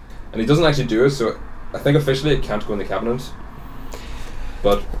 and he doesn't actually do it. So I think officially it can't go in the cabinet.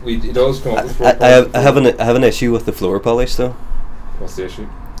 But he does come up with floor polish. I have an issue with the floor polish though. What's the issue?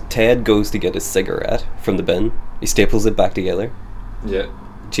 Ted goes to get his cigarette from the bin. He staples it back together. Yeah.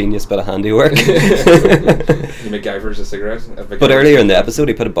 Genius bit of handiwork. He MacGyver's a cigarette. But earlier in the episode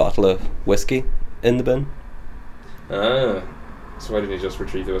he put a bottle of whiskey in the bin. Ah. So why didn't he just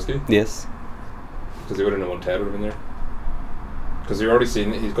retrieve the whiskey? Yes. Because he would have known Ted would have been there. Because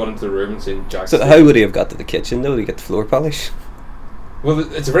he's gone into the room and seen Jack. So how would he have got to the kitchen though to get the floor polish? Well,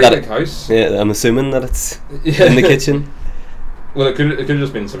 it's a very big house. Yeah, I'm assuming that it's in the kitchen. Well, it could have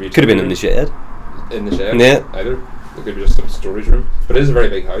just been some. Could have been in the shed. In the shed. Yeah. Either. It could be just some storage room. But it is a very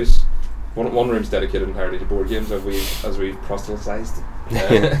big house. One room's dedicated entirely to board games, as we've proselytized.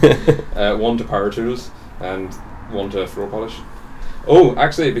 One to power tools and one to floor polish. Oh,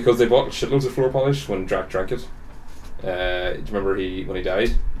 actually, because they bought shitloads of floor polish when Jack drank it. Do you remember when he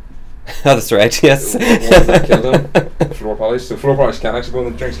died? Oh, that's right, yes. What that killed him? Floor polish. So floor polish can actually go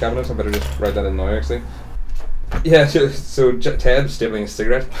in the drinks cabinet. I better just write that in now, actually. Yeah, so Ted stapling his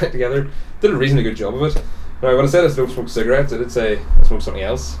cigarette back together did a reasonably good job of it. Now, when I said I don't smoke cigarettes, I did say I smoked something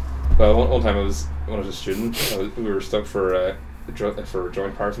else. Well, one time when I was a student, we were stuck for joint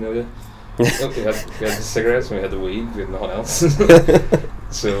paraphernalia. we had the cigarettes and we had the weed. We had nothing else.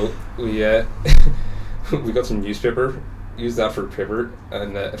 So we got some newspaper, used that for paper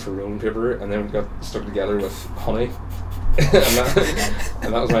and for rolling paper, and then we got stuck together with honey.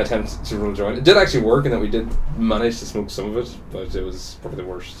 and that was my attempt to roll a joint. It did actually work, in that we did manage to smoke some of it, but it was probably the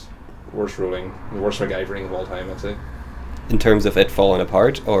worst rolling, the worst MacGyvering of all time, I'd say. In terms of it falling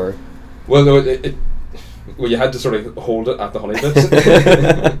apart, or? Well, no, you had to sort of hold it at the honey bit,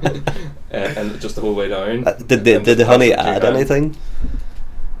 and just the whole way down. Did the honey add anything?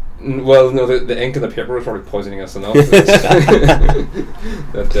 Well, no, the ink and the paper was probably poisoning us enough.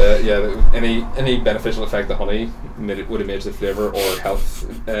 Any beneficial effect the honey would have made to the flavour or health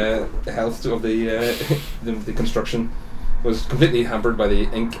of the construction was completely hampered by the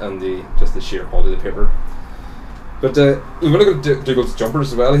ink and the sheer quality of the paper. But we've looked at Dougal's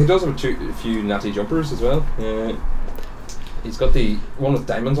jumpers as well. He does have a few natty jumpers as well. He's got the one with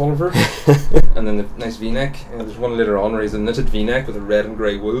diamonds all over, and then the nice V-neck. There's one later on where he's a knitted V-neck with a red and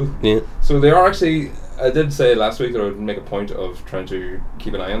grey wool. Yeah. So they are actually. I did say last week that I would make a point of trying to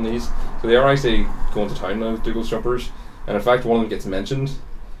keep an eye on these. So they are actually going to town now with Dougal's jumpers, and in fact one of them gets mentioned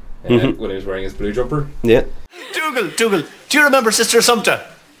when he was wearing his blue jumper. Yeah. Dougal, do you remember Sister Assumpta?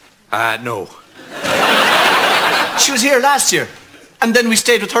 No. She was here last year, and then we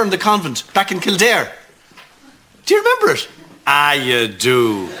stayed with her in the convent back in Kildare. Do you remember it? Ah, you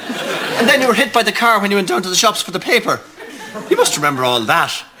do. And then you were hit by the car when you went down to the shops for the paper. You must remember all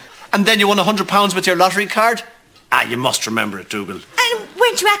that. And then you won £100 with your lottery card. Ah, you must remember it, Dougal. And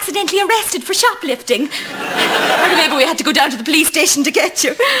weren't you accidentally arrested for shoplifting? Or maybe we had to go down to the police station to get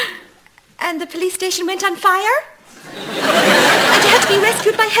you. And the police station went on fire? And you had to be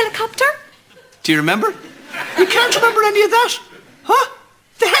rescued by helicopter? Do you remember? You can't remember any of that? Huh?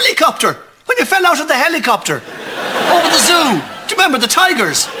 The helicopter! When you fell out of the helicopter! Over the zoo! Do you remember the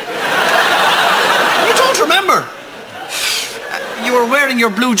tigers? You don't remember? You were wearing your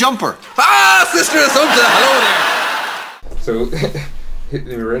blue jumper. Ah, Sister Assumpta! Hello there! So,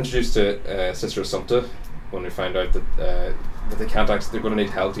 we were introduced to Sister Assumpta when we found out that they can't actually, they're going to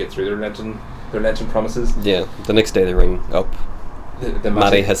need help to get through their Lenten promises. Yeah, the next day they ring up. the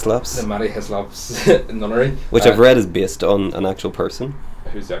Matty Hislop's. The Matty Hislop's nunnery. Which I've read is based on an actual person.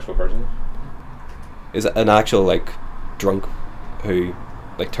 Who's the actual person? Is an actual, like, drunk who,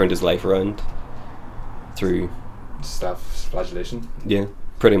 like, turned his life around through... Self-flagellation. Yeah,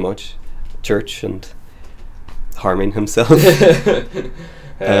 pretty much. Church and harming himself.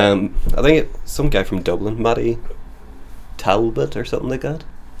 I think some guy from Dublin, Matty Talbot or something like that.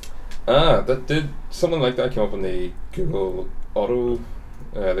 That did something like that came up in the Google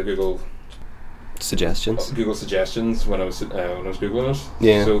the Google suggestions. Google suggestions when I was googling it.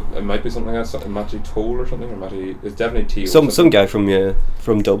 Yeah. So it might be something else, Matty Toll or something, or Matty. It's definitely T. Some guy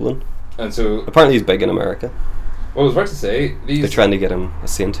from Dublin. And so apparently he's big in America. Well, I was about to say they're trying to get him a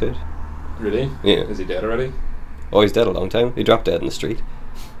sainthood. Really? Yeah. Is he dead already? Oh, he's dead a long time. He dropped dead in the street,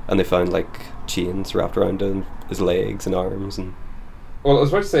 and they found like chains wrapped around his legs and arms and. Well, I was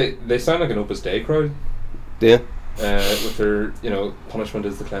about to say they sound like an Opus Dei crowd. Yeah. With their, punishment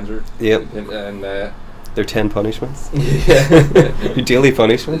is the cleanser. Yep. And their 10 punishments. Yeah. Your daily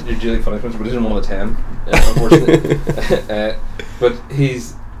punishment. Your daily punishments, but he didn't want a 10, unfortunately. But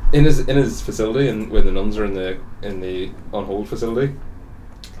he's in his facility, and when the nuns are in the on hold facility.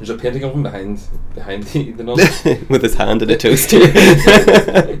 There's a painting of him behind the nun. With his hand in a toaster.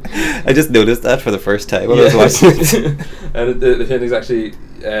 I just noticed that for the first time when I was watching it. And the painting's actually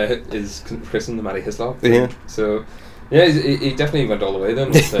is christened the Matty Hislop. Yeah. So, yeah, he definitely went all the way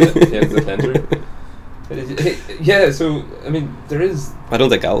then with the cleanser. Yeah, so, I mean, there is... I don't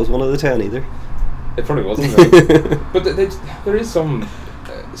think I was one of the 10 either. It probably wasn't, no. But there is some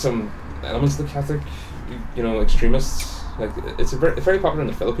elements of the Catholic, extremists. Like, it's very popular in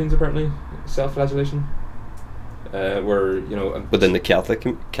the Philippines, apparently, self-flagellation. Where, within the Catholic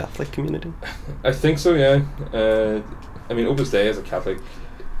community? I think so, yeah. I mean, Opus Dei is a Catholic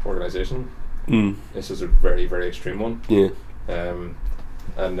organisation. Mm. It's just a very, very extreme one. Yeah. Yeah,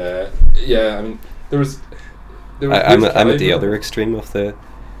 I mean, there was I'm at the other extreme of the...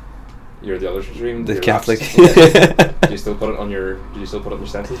 You're the other extreme? The Catholic. Do you still put it on your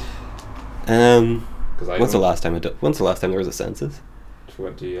census? When's the last time there was a census?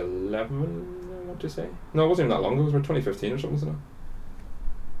 2011, I want to say. No, it wasn't even that long ago. It was about 2015 or something, wasn't it?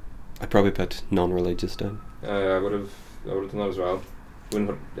 I probably put non-religious down. I would have done that as well. Wouldn't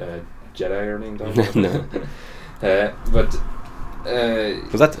put Jedi or anything down. No. But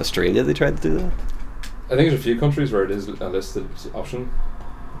was that Australia they tried to do that? I think there's a few countries where it is a listed option.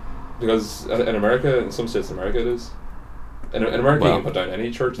 Because in America, in some states in America it is. In America, you can put down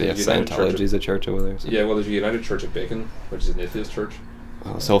any church. Yeah, Scientology is a church over there. So. Yeah, well, there's a United Church of Bacon, which is an atheist church.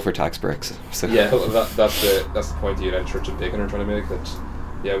 Well, it's all for tax breaks. So. Yeah, that's the point the United Church of Bacon are trying to make.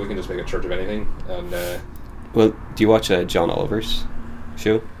 That we can just make a church of anything. And well, do you watch John Oliver's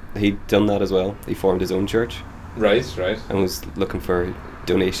show? He done that as well. He formed his own church. Right. And was looking for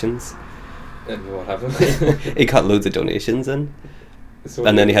donations. And what happened? He got loads of donations in. So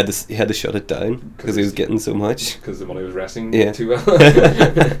and then he had to shut it down because he was getting so much. Because the money was resting too well.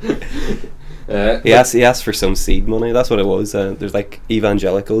 He asked for some seed money. That's what it was. There's like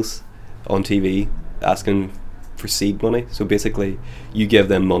evangelicals on TV asking for seed money. So basically, you give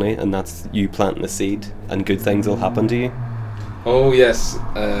them money, and that's you planting the seed, and good things will happen to you. Oh yes,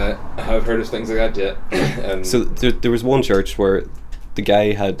 I've heard of things like that. Yeah. So there was one church where the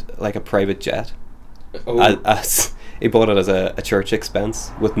guy had like a private jet. As he bought it as a church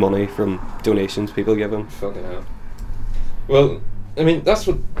expense with money from donations people give him. Fucking hell. Well, I mean that's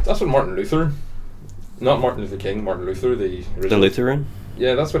what Martin Luther, not Martin Luther King, Martin Luther, the original. The Lutheran.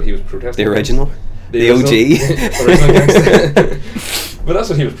 Yeah, that's what he was protesting. The original. The OG. But that's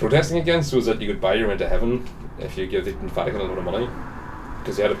what he was protesting against, was that you could buy your way into heaven if you give the Vatican a lot of money,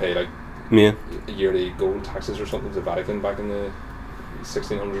 because you had to pay like yearly gold taxes or something to the Vatican back in the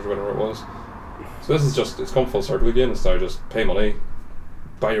 1600s or whatever it was. So this is it's come full circle again. It's now just pay money,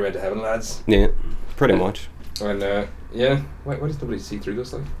 buy your way to heaven, lads. Yeah, pretty much. And why does nobody see through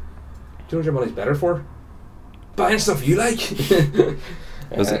this? Like, do you know what your money's better for? Buying stuff you like.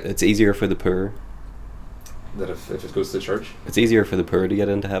 It's easier for the poor. That if it goes to the church, it's easier for the poor to get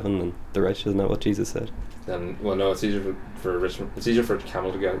into heaven than the rich. Isn't that what Jesus said? Then no, it's easier for a rich. It's easier for a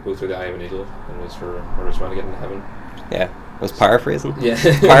camel to go through the eye of a needle than it is for a rich man to get into heaven. Yeah. I was paraphrasing. Yeah.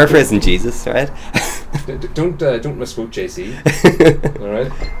 Paraphrasing Jesus, right? Don't misquote JC.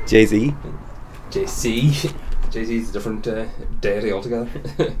 Alright? Jay-Z. JC. Jay-Z's a different deity altogether.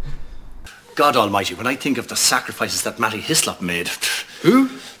 God almighty, when I think of the sacrifices that Matty Hislop made. Who?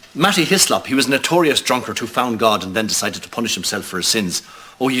 Matty Hislop, he was a notorious drunkard who found God and then decided to punish himself for his sins.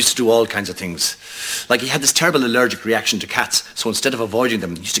 Oh, he used to do all kinds of things. Like he had this terrible allergic reaction to cats, so instead of avoiding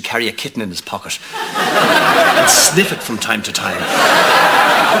them, he used to carry a kitten in his pocket and sniff it from time to time.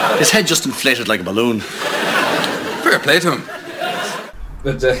 His head just inflated like a balloon. Fair play to him.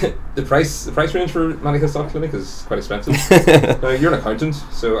 But the price range for Matty Hislop Clinic is quite expensive. Now, you're an accountant,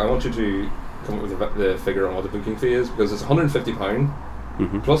 so I want you to come up with the figure on what the booking fee is, because it's £150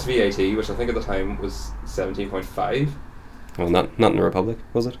 plus VAT, which I think at the time was 17.5. Well, not in the Republic,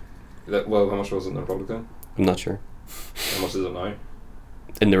 was it? Well, how much was it in the Republic then? I'm not sure. How much is it now?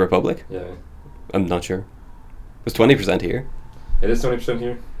 In the Republic? Yeah. I'm not sure. It was 20% here. It is 20%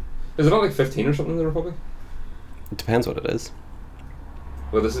 here. Is it not like 15 or something in the Republic? It depends what it is.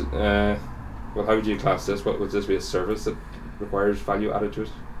 Well, this is. Well, how would you class this? What would this be, a service that requires value added to it?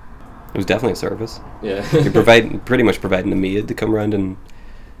 It was definitely a service. Yeah. You're pretty much providing a maid to come around and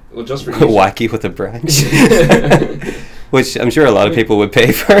just for whack you with a branch. Which I'm sure a lot of people would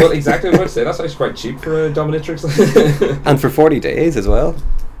pay for. Well, exactly what I was saying. That's actually quite cheap for a dominatrix. And for 40 days as well.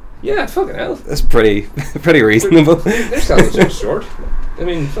 Yeah, fucking hell. That's pretty reasonable. They're selling so short. I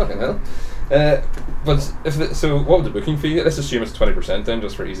mean, fucking hell. But so what would the booking fee? Let's assume it's 20% then,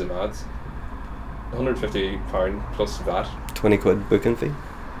 just for ease of maths. £150 plus VAT. 20 quid booking fee.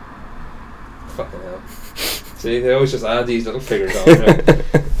 Fucking hell. See, they always just add these little figures on. Right?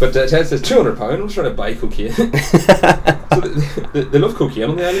 But Ted says £200. I'm just trying to buy cocaine. So they love cocaine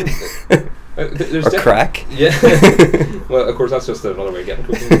on the island. Or crack. Yeah. Well, of course, that's just another way of getting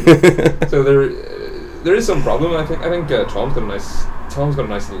cocaine. So there is some problem. I think Tom's got a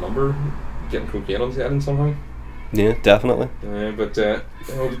nice little number getting cocaine on the island somehow. Yeah, definitely. But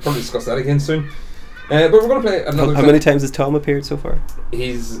we'll probably discuss that again soon. But we're going to play another. How many times has Tom appeared so far?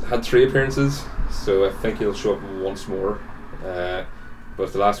 He's had 3 appearances, so I think he'll show up once more.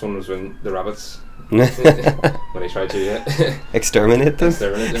 But the last one was when the rabbits, when he tried to exterminate them. He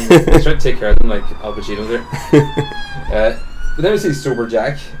tried to take care of them like Al Pacino there. But then we see Sober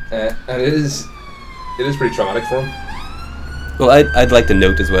Jack, and it is pretty traumatic for him. Well, I'd like to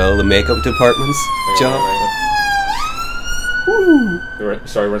note as well the makeup department's job. We're in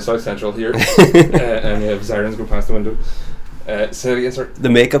South Central here, and we have sirens go past the window. So again, sir. The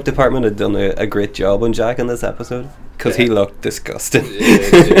makeup department had done a great job on Jack in this episode, because he looked disgusting.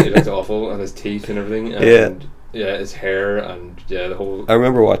 He looked awful, and his teeth and everything, and his hair, and the whole. I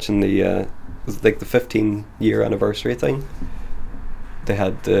remember watching it was like the 15-year anniversary thing. They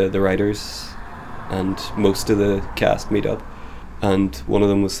had the writers and most of the cast meet up, and one of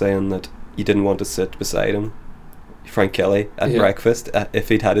them was saying that you didn't want to sit beside him, Frank Kelly, at breakfast if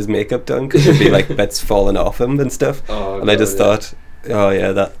he'd had his makeup done, because there'd be like bits falling off him and stuff. And I just thought,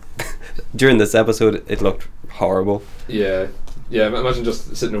 that during this episode it looked horrible. Yeah, imagine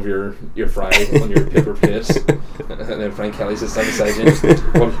just sitting over your fry on your paper plate, and then Frank Kelly sits down beside you,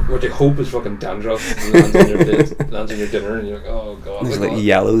 and what you hope is fucking dandruff lands on your plate, lands on your dinner, and you're like, oh god. There's like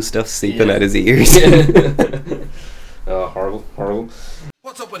yellow stuff seeping out his ears. Oh, horrible.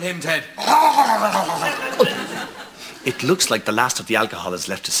 What's up with him, Ted? It looks like the last of the alcohol has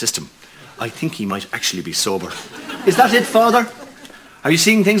left his system. I think he might actually be sober. Is that it, Father? Are you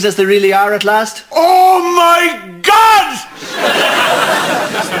seeing things as they really are at last? Oh my God!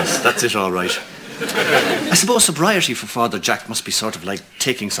 That's it, all right. I suppose sobriety for Father Jack must be sort of like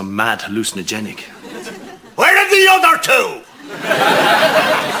taking some mad hallucinogenic. Where are the other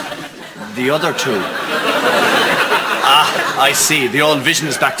 2? The other 2? I see. The old vision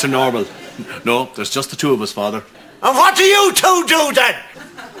is back to normal. No, there's just the 2 of us, Father. And what do you 2 do then?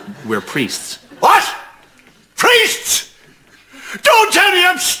 We're priests. What? Priests? Don't tell me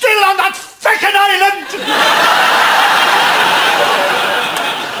I'm still on that feckin' island!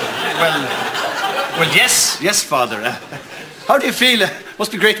 Well, yes, Father. How do you feel?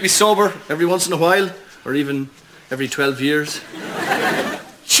 Must be great to be sober every once in a while, or even every 12 years.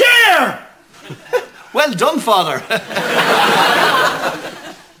 Cheer! Well done, Father.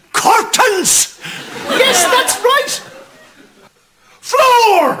 Curtains! Yes, that's right.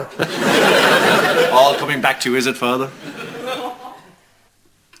 Floor! All coming back to you, is it, Father?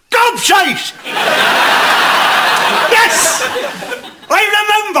 Gobshite! Yes! I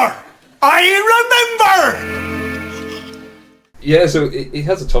remember! Yeah, so he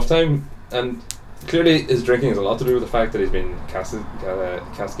has a tough time, and clearly his drinking has a lot to do with the fact that he's been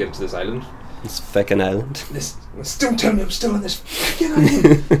castigated to this island. This feckin' island. Don't tell me I'm still on this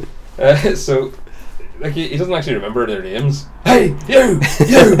feckin' island. So, like, he doesn't actually remember their names. Hey, you!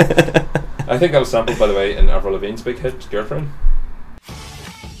 I think that was sampled, by the way, in Avril Lavigne's big hit, Girlfriend.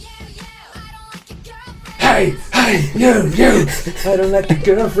 Hey, you! I don't like your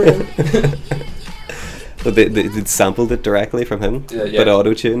girlfriend. But they sampled it directly from him, but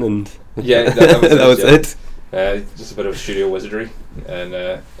auto-tune and that was it. Just a bit of studio wizardry, and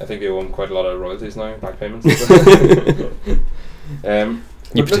I think they own quite a lot of royalties now, back payments.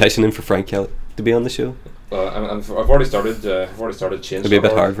 You petitioning him for Frank Kelly to be on the show? Well, I've already started. Changing. It'd be a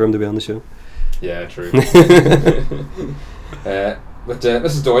bit hard for him to be on the show. Yeah, true. But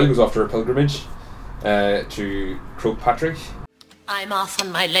Mrs. Doyle goes off to her pilgrimage to Croagh Patrick. I'm off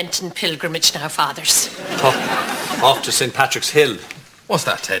on my Lenten pilgrimage now, fathers. Off to St. Patrick's Hill. What's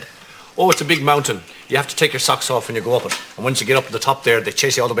that, Ted? Oh, it's a big mountain. You have to take your socks off when you go up it. And once you get up to the top there, they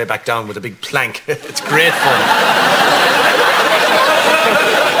chase you all the way back down with a big plank. It's great fun.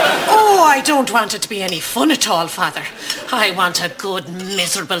 Oh, I don't want it to be any fun at all, Father. I want a good,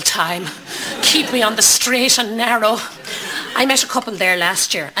 miserable time. Keep me on the straight and narrow. I met a couple there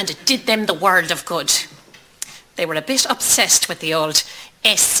last year, and it did them the world of good. They were a bit obsessed with the old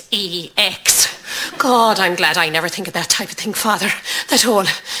sex. God, I'm glad I never think of that type of thing, Father. That whole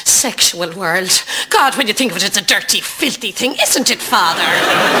sexual world. God, when you think of it, it's a dirty, filthy thing, isn't it, Father?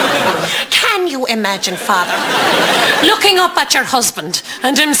 Can you imagine, Father, looking up at your husband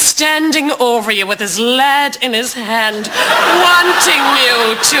and him standing over you with his lad in his hand, wanting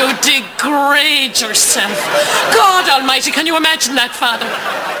you to degrade yourself? God almighty, can you imagine that, Father?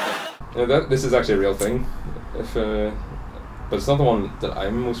 This is actually a real thing. But it's not the one that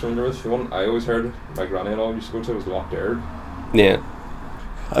I'm most familiar with. The one I always heard my granny and all used to go to was Loch Derg. Yeah.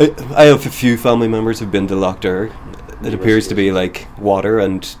 I have a few family members who've been to Loch Derg. It appears to be like water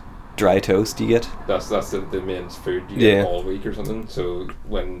and dry toast you get. That's the main food you get all week or something. So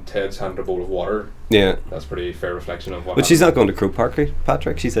when Ted's handed a bowl of water, that's a pretty fair reflection of what But she's not going to Croagh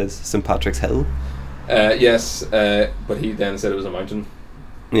Patrick. She says St. Patrick's Hill. Yes, but he then said it was a mountain.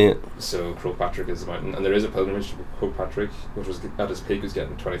 Yeah. So Croagh Patrick is a mountain, and there is a pilgrimage to Croagh Patrick, which was at its peak was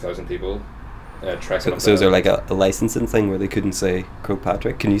getting 20,000 people trekking up. So is there like a licensing thing where they couldn't say Croagh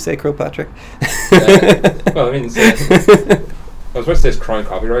Patrick? Can you say Croagh Patrick? Well, I mean, I was about to say it's Crown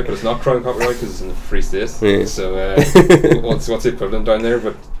copyright, but it's not Crown copyright because it's in the Free State. Yeah. So what's the equivalent down there?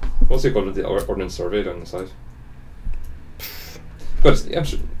 But what's the equivalent of the Ordnance Survey down the south? But I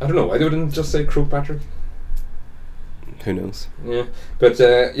don't know why they wouldn't just say Croagh Patrick. Who knows? Yeah, but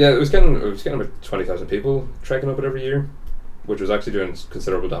it was getting about 20,000 people trekking up it every year, which was actually doing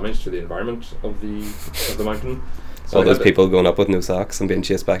considerable damage to the environment of the mountain. So all those people going up with no socks and being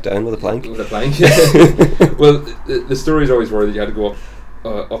chased back down with a plank. With a plank. Yeah. Well, the stories always were that you had to go up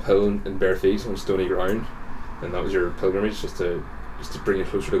uphill in bare feet on stony ground, and that was your pilgrimage just to bring you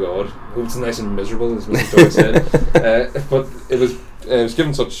closer to God. I hope it's nice and miserable, as Mrs. Doyle said. But it was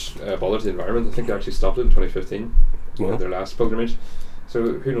given such bother to the environment. I think they actually stopped it in 2015. Their last pilgrimage.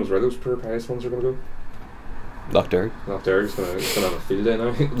 So who knows where those poor pious ones are going to go? Loch Derg. Loch Derg is going to have a field day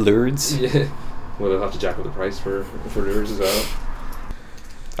now. Lourdes. Yeah. Well, they'll have to jack up the price for Lourdes as well.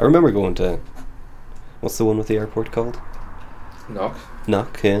 I remember going to, what's the one with the airport called? Knock,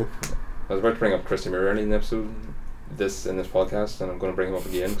 yeah. I was about to bring up Christy Moore early in the episode, in this podcast, and I'm going to bring him up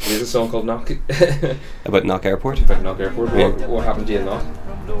again. There's a song called Knock. About Knock Airport? About Knock Airport. Yeah. What happened to you in Knock?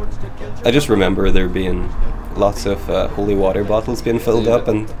 I just remember there being lots of holy water bottles being filled up,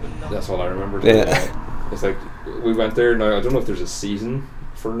 and that's all I remember. Yeah. It's like we went there. Now I don't know if there's a season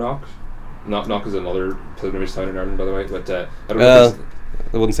for Knock. Knock is another pilgrimage town in Ireland, by the way. But I don't know.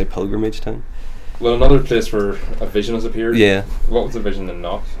 I wouldn't say pilgrimage town. Well, another place where a vision has appeared. Yeah. What was the vision in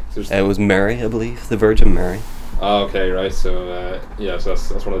Knock? It was Mary, I believe, the Virgin Mary. Oh, okay, right. So so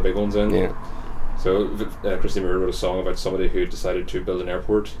that's one of the big ones then. Yeah. So Christy Moore wrote a song about somebody who decided to build an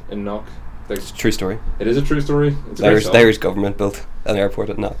airport in Knock. It's a true story. It is a true story. It's the Irish government built an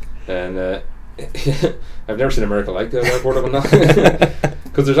airport at Knock. And I've never seen America like an airport up in Knock.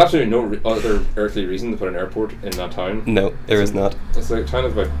 Because there's absolutely no other earthly reason to put an airport in that town. No, there is not. It's like a town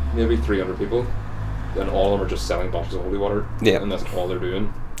of about maybe 300 people, and all of them are just selling bottles of holy water. Yeah. And that's all they're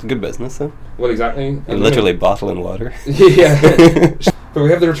doing. It's a good business, though. Well, exactly. You're literally bottling water. Yeah. But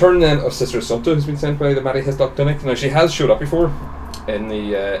we have the return then of Sister Assumpta, who's been sent by the Maddie Histock Clinic. Now, she has showed up before in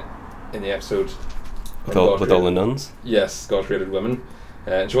the episode with all the nuns. Yes, God Created Women.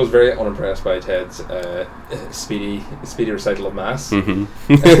 And she was very unimpressed by Ted's speedy recital of mass.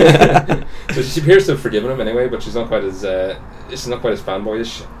 Mm-hmm. So she appears to have forgiven him anyway, but she's not quite as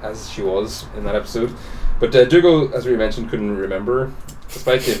fanboyish as she was in that episode. But Dougal, as we mentioned, couldn't remember,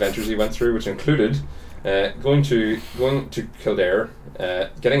 despite the adventures he went through, which included going to Kildare,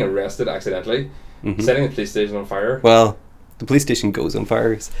 getting arrested accidentally, setting the police station on fire. Well, the police station goes on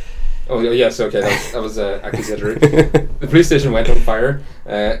fire. Oh yes, okay, that was accusatory. The police station went on fire.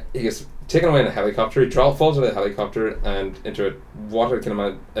 He gets taken away in a helicopter. He falls out of the helicopter and into what I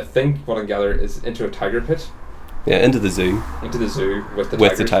think what I can gather is into a tiger pit. Yeah, into the zoo. Into the zoo with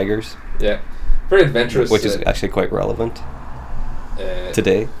the tigers. Yeah, very adventurous. Which is actually quite relevant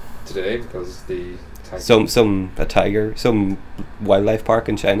today. Today, because the tiger. Some wildlife park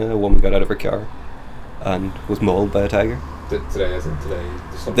in China. A woman got out of her car and was mauled by a tiger. Today, isn't today?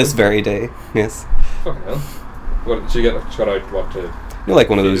 This very day, yes. Fucking hell! What did she get? She got out what to? Like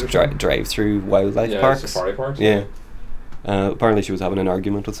one of those drive-through wildlife parks. Safari parks. Yeah. Apparently, she was having an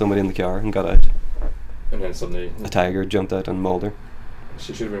argument with somebody in the car and got out. And then suddenly a tiger jumped out and mauled her.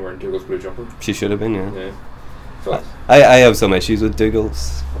 She should have been wearing Dougal's blue jumper. She should have been, yeah. Yeah. So I have some issues with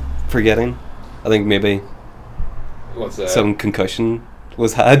Dougal's forgetting. I think maybe some concussion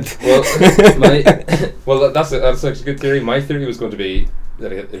was had. Well, that's actually a good theory. My theory was going to be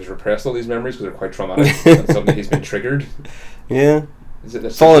that he's repressed all these memories because they're quite traumatic, and suddenly he's been triggered. Yeah.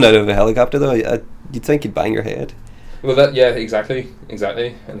 Falling out of a helicopter though, you'd think you'd bang your head. Well, exactly.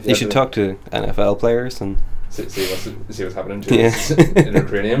 And you should talk to NFL players and see what's happening to in their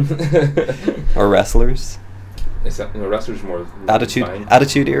cranium. Or wrestlers. Wrestlers more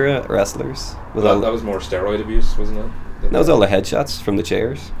attitude era wrestlers. That was more steroid abuse, wasn't it? That was all the headshots from the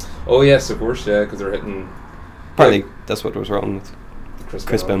chairs. Oh yes, of course, yeah, because they're hitting. Apparently, that's what was wrong with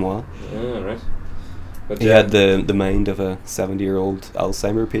Chris Benoit. Yeah, right. But he had the mind of a 70-year-old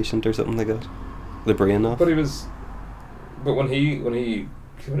Alzheimer patient or something like that. The brain off. But when he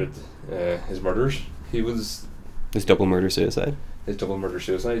committed his murders, he was his double murder suicide. His double murder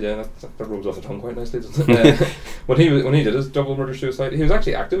suicide, yeah, that rolls off the tongue quite nicely, doesn't it? When he did his double murder suicide, he was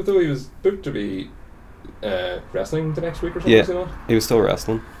actually active though. He was booked to be wrestling the next week or something. Yeah, he was still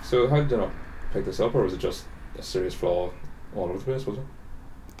wrestling. So how did they not pick this up, or was it just a serious flaw all over the place? Was it?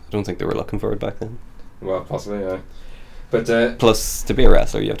 I don't think they were looking for it back then. Well, possibly, yeah. But plus, to be a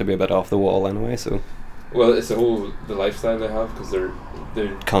wrestler, you have to be a bit off the wall anyway. So. Well, it's the lifestyle they have because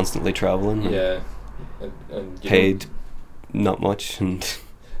they're constantly traveling. Yeah, and paid not much and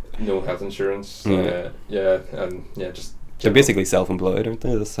no health insurance. Just they're basically self-employed, aren't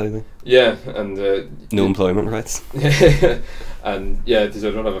they? That's how they. Yeah, and no employment rights. And yeah, they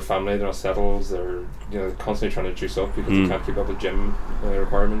don't have a family. They're not settled. They're constantly trying to juice up because they can't keep up with gym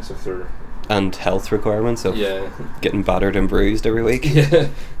requirements if they're. And health requirements of getting battered and bruised every week. Yeah,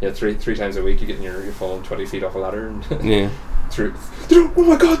 three times a week you're falling 20 feet off a ladder and through. Oh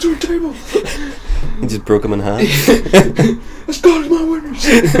my God, through a table! He just broke him in half. As God is my witness.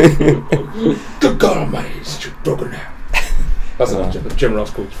 Good God Almighty, it's broken now. That's enough Jim Ross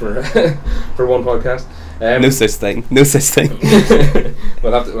quotes for one podcast. No such thing.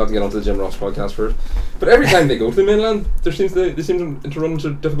 We'll have to get onto the Jim Ross podcast first. But every time they go to the mainland, they seem to run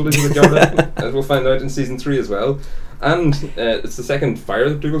into difficulties with Garda, as we'll find out in season 3 as well. And it's the second fire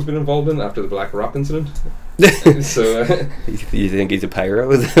that Dougal's been involved in after the Black Rock incident. So you think he's a pyro?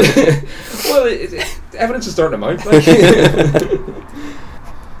 Well, evidence is starting to mount.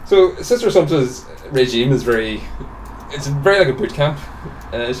 So Sister Assumpta's regime is very like a boot camp.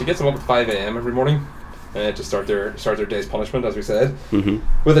 She gets them up at 5 a.m. every morning. To start their day's punishment, as we said,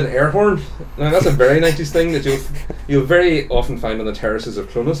 with an air horn. Now that's a very 90s thing that you'll very often find on the terraces of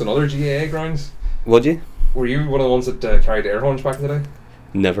Clonus and other GAA grounds. Would you? Were you one of the ones that carried air horns back in the day?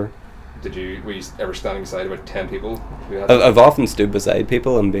 Never. Were you ever standing beside about 10 people? Who had I've often stood beside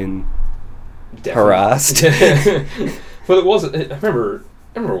people and been harassed. Well, it was. I remember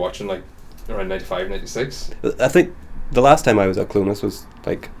watching like around 95, 96. I think the last time I was at Clonus was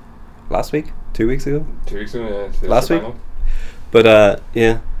like last week. 2 weeks ago? 2 weeks ago, yeah. Last week? But,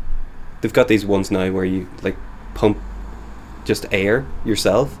 yeah. They've got these ones now where you, like, pump just air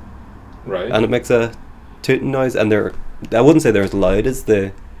yourself. Right. And it makes a tooting noise. And I wouldn't say they're as loud as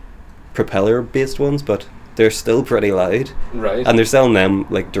the propeller-based ones, but they're still pretty loud. Right. And they're selling them,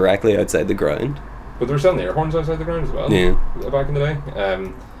 like, directly outside the ground. But they were selling the air horns outside the ground as well. Yeah. Back in the day.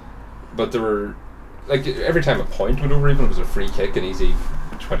 But there were... Like, every time a point went over, even if it was a free kick, an easy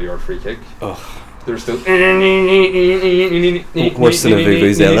 20-yard free kick. Oh. There's still worse than a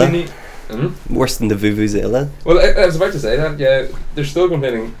vuvuzela. Worse than the vuvuzela. Well, I was about to say that. Yeah, they're still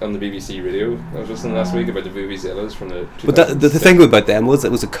complaining on the BBC radio. I was listening last week about the vuvuzelas from the. But the thing about them was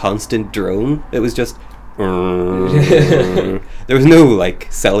it was a constant drone. It was just. There was no like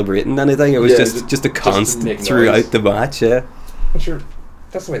celebrating anything. It was just a constant throughout the match. Yeah. But sure,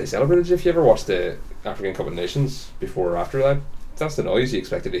 that's the way they celebrated. If you ever watched the African Cup of Nations before or after that. That's the noise you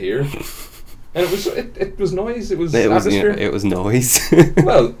expected to hear, and it was noise. It was atmosphere. It was noise.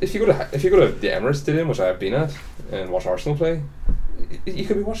 Well, if you go to the Emirates Stadium, which I have been at, and watch Arsenal play, you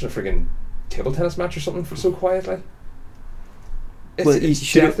could be watching a friggin' table tennis match or something for so quietly. you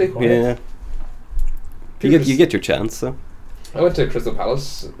should. Yeah. You get your chance, though. I went to Crystal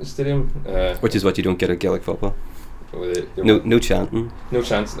Palace Stadium, which is what you don't get at Gaelic football. No chanting. No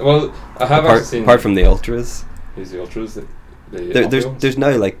chance. Well, I have actually seen. Apart from the ultras. Who's the ultras? There's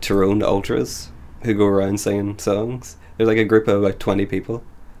now like Tyrone ultras who go around singing songs. There's like a group of about 20 people.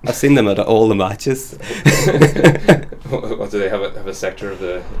 I've seen them at all the matches. What do they have? A sector of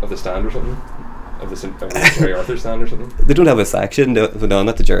the stand or something? Of the Jerry Arthur stand or something? They don't have a section. No,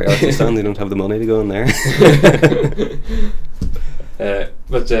 not the Jerry Arthur stand. They don't have the money to go in there. I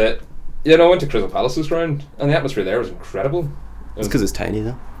went to Crystal Palace's ground, and the atmosphere there was incredible. It's because it's tiny,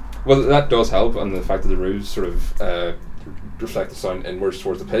 though. Well, that does help, and the fact that the roofs sort of reflect the sound inwards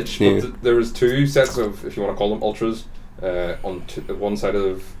towards the pitch. Yeah. But there was two sets of, if you want to call them, ultras on one side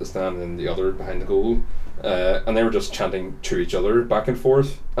of the stand and the other behind the goal. And they were just chanting to each other back and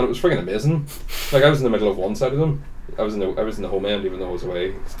forth, and it was friggin' amazing. Like, I was in the middle of one side of them. I was in the home end, even though I was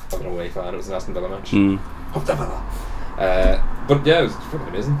away. I'm an away fan. It was an Aston Villa match. Up the Villa. But yeah, it was friggin'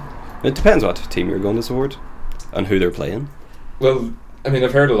 amazing. It depends what team you're going to support and who they're playing. Well, I mean,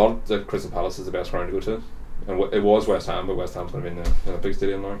 I've heard a lot that Crystal Palace is the best ground to go to, and it was West Ham, but West Ham's going to be in a big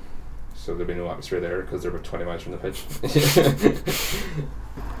stadium now, so there'll be no atmosphere there because they're about 20 miles from the pitch.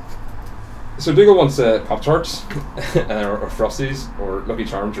 So Dougal wants Pop-Tarts or Frosties or Lucky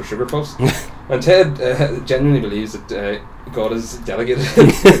Charms or Sugar Puffs, and Ted genuinely believes that God has delegated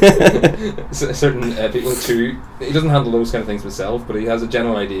certain people to. He doesn't handle those kind of things himself, but he has a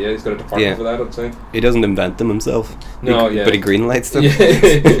general idea. He's got a department for that, I'd say. He doesn't invent them himself. No, but he greenlights them. Yeah,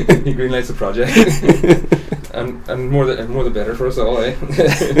 he greenlights the project, and more the better for us all, eh?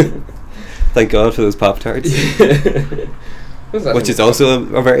 Thank God for those Pop-Tarts. Which is also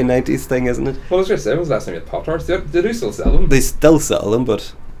a very 90s thing, isn't it? Well, I was going to say, when was the last time you had Pop-Tarts? They do still sell them. They still sell them,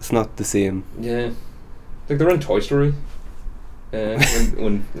 but it's not the same. Yeah. Like, they're in Toy Story.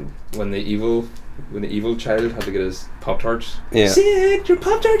 When the evil child had to get his Pop-Tarts. Yeah. Sid, your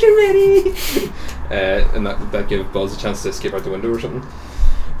Pop-Tarts are ready! And that gave Buzz a chance to escape out the window or something.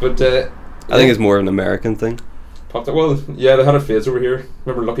 But, I think it's more an American thing. Pop-Tart. Well, yeah, they had a phase over here.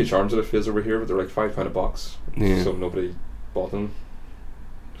 Remember Lucky Charms had a phase over here, but they were like £5 a box. Yeah. So nobody bought them.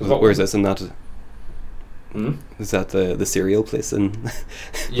 Where's this in that? Is that the cereal place in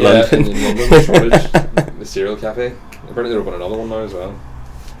London? In London, Shoreditch, the cereal cafe. Apparently they're opening another one now as well.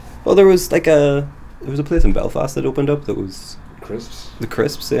 Well, there was a place in Belfast that opened up that was Crisps. The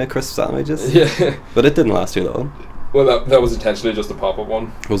Crisps, yeah, crisp sandwiches. Yeah. But it didn't last too long. Well, that was intentionally just a pop-up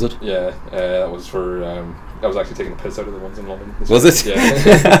one. Was it? Yeah, that was for. I was actually taking the piss out of the ones in London. Was it?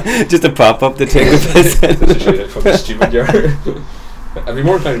 Yeah. Just a pop-up to take the piss out. Just show you that fucking stupid yard. I'd be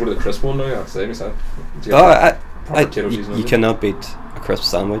more inclined to go to the crisp one now, I'd say myself. You cannot beat a crisp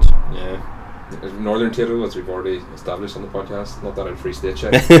sandwich. Yeah. Northern Tato, as we've already established on the podcast, not that in Free State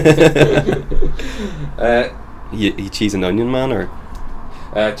check. You cheese and onion man, or?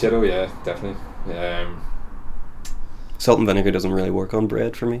 Tato, yeah, definitely. Salt and vinegar doesn't really work on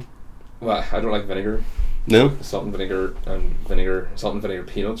bread for me. Well, I don't like vinegar. No? Salt and vinegar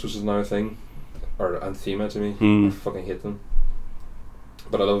peanuts, which is another thing, or anthema to me. I fucking hate them.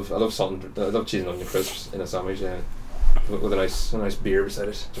 But I love I love cheese and onion crisps in a sandwich, yeah, with a nice beer beside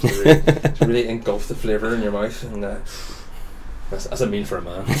it, just to really engulf the flavour in your mouth, and that's a meal for a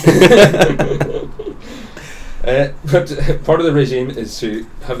man. But part of the regime is to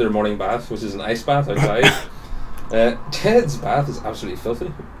have their morning bath, which is an ice bath outside. Ted's bath is absolutely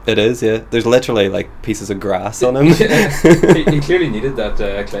filthy. It is, yeah. There's literally like pieces of grass on him. He clearly needed that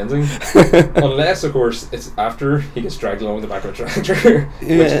cleansing. Unless, of course, it's after he gets dragged along the back of a tractor, which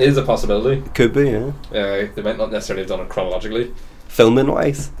is a possibility. Could be, yeah. They might not necessarily have done it chronologically. Filming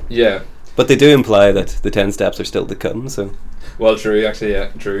wise. Yeah. But they do imply that the 10 steps are still to come, so. Well, true, actually, yeah,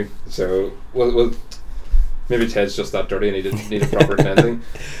 true. So, well, maybe Ted's just that dirty and needed proper cleansing.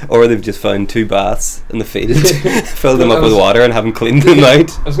 Or they've just found 2 baths in the field, filled them up with water and haven't cleaned them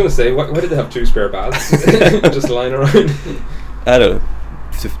out. I was going to say, why did they have 2 spare baths just lying around? I don't know.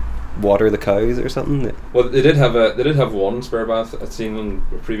 To water the cows or something? Well, they did have 1 spare bath I'd seen in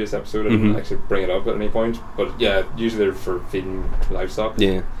a previous episode. I didn't actually bring it up at any point. But yeah, usually they're for feeding livestock.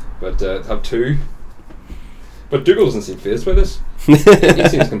 Yeah. But have 2. But Dougal doesn't seem fazed by this. He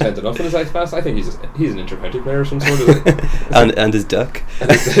seems content enough in his ice bath. I think he's an inter-county player of some sort, is it? and his duck.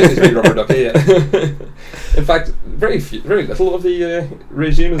 And his big rubber ducky, yeah. In fact, very little of the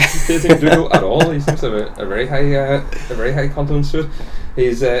regime is fazing Dougal at all. He seems to have a very high confidence to it.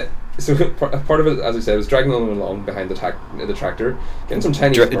 He's so part of it, as I said, was dragging them along behind the tractor, getting some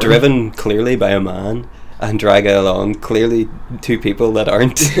tiny driven clearly by a man. and drag it along. Clearly, two people that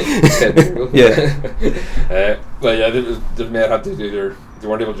aren't. Yeah. Well, yeah, they may have had to do their. They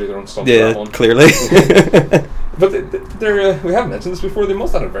weren't able to do their own stunt. Yeah, for that one. clearly. But we haven't mentioned this before. They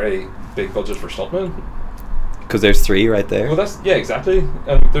must have had a very big budget for stuntmen. Because there's 3 right there. Well, exactly.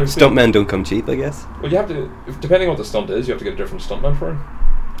 Stuntmen don't come cheap, I guess. Well, you have to, depending on what the stunt is, you have to get a different stuntman for it.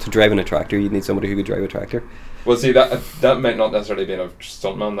 To drive in a tractor, you'd need somebody who could drive a tractor. Well, see, that might not necessarily be a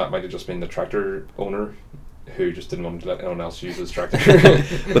stuntman. That might have just been the tractor owner who just didn't want to let anyone else use his tractor.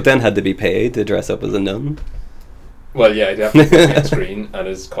 But then had to be paid to dress up as a nun. Well, yeah, he'd have to pay on screen and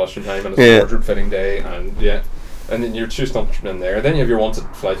his costume time and his wardrobe fitting day, and then your 2 stuntmen there. Then you have your ones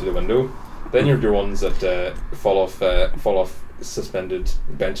that fly through the window. Then you have your ones that fall off suspended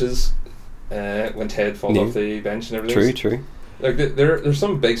benches when Ted falls off the bench and everything. True. Like there's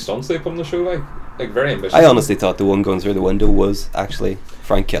some big stunts they put on the show, like very ambitious. I honestly thought the one going through the window was actually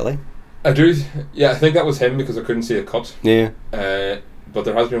Frank Kelly. I do. Yeah, I think that was him because I couldn't see it cut. Yeah. But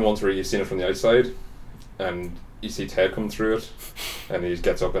there has been ones where you've seen it from the outside, and you see Ted come through it, and he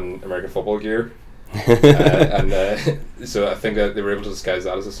gets up in American football gear. So I think that they were able to disguise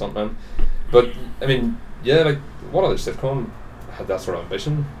that as a stuntman. But I mean, yeah, like what other sitcom had that sort of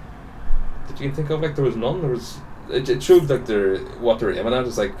ambition? Did you think of? Like there was none. There was. It showed like what they're aiming at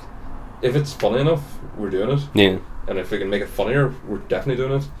is like, if it's funny enough, we're doing it. Yeah. And if we can make it funnier, we're definitely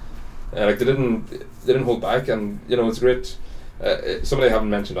doing it. Like they didn't hold back, and it's great. Somebody I haven't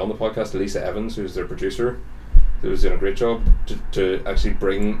mentioned on the podcast, Lisa Evans, who's their producer, who was doing a great job to actually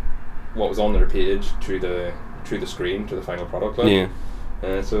bring what was on their page to the screen, to the final product. Like. Yeah.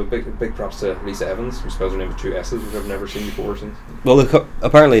 So big props to Lisa Evans, who spells her name with 2 S's, which I've never seen before. Well,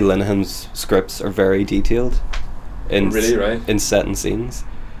 apparently Linehan's scripts are very detailed in set and scenes.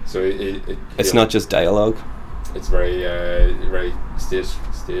 So it's not just dialogue. It's very very stage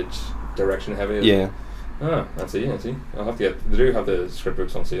direction heavy. Yeah. Ah, I see. I'll have to get. They do have the script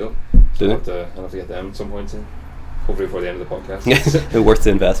books on sale. Do I'll have to get them at some point soon. Hopefully before the end of the podcast. Worth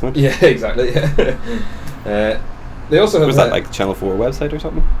the investment. Yeah, exactly. They also have. Was that like Channel 4 website or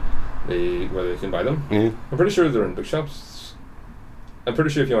something? Where they can buy them. Yeah. I'm pretty sure they're in bookshops. I'm pretty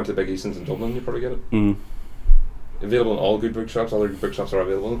sure if you went to the Big Easton's in Dublin, you probably get it. Mm. Available in all good bookshops. Other bookshops are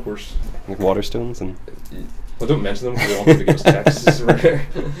available, of course. Like Waterstones and. Well, don't mention them because they want them to give us texts.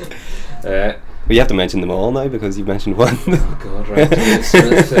 Well, you have to mention them all now because you mentioned one. Oh God, right.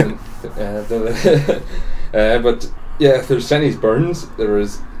 But yeah, there's Chinese burns. There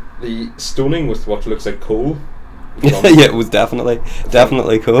is the stoning with what looks like coal. Yeah, it was definitely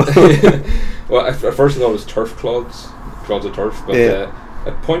cool. Well, at first I thought it was turf clods of turf, but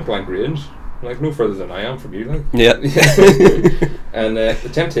at point blank range, like no further than I am from you, like. Yeah. And the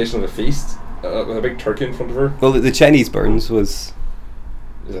temptation of the feast with a big turkey in front of her. Well, the Chinese burns was.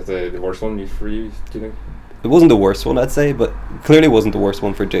 Is that the worst one for you? Do you think? It wasn't the worst one, I'd say, but clearly wasn't the worst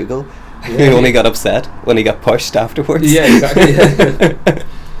one for Dougal. He only got upset when he got pushed afterwards. Yeah, exactly.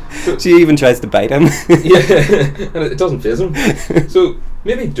 Yeah. She even tries to bite him. Yeah, and it doesn't faze him. So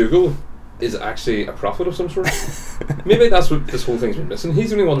maybe Dougal is actually a prophet of some sort. Maybe that's what this whole thing's been missing. He's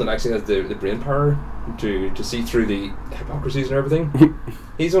the only one that actually has the brain power to see through the hypocrisies and everything.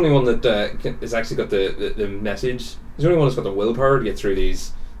 He's the only one that has actually got the message. He's the only one that's got the willpower to get through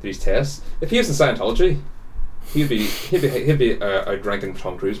these tests. If he was in Scientology, he'd be outranking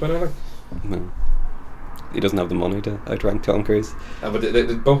Tom Cruise by now. Like. No. He doesnn't have the money to outrank Tom Cruise. But they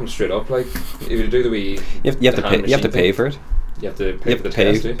bump him straight up. Like if you do the wee, you have to pay for it. You have to pay for the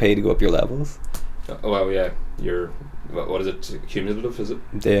test. Pay to go up your levels. Well, yeah, what is it? Cumulative, is it?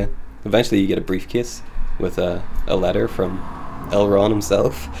 Yeah. Eventually, you get a briefcase with a letter from L. Ron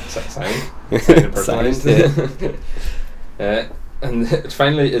himself. Signed and personalised. Yeah. And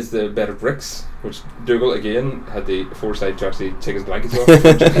finally is the bed of bricks, which Dougal again had the foresight to actually take his blankets off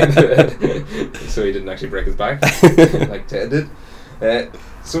so he didn't actually break his back like Ted did.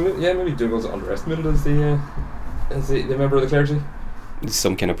 So yeah, maybe Dougal's underestimated as the member of the clergy. He's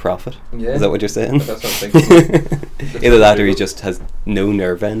some kind of prophet. Yeah. Is that what you're saying? That's what I'm thinking. Either that or he just has no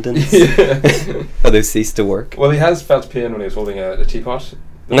nerve endings. Yeah. Or they've ceased to work. Well, he has felt pain when he was holding a teapot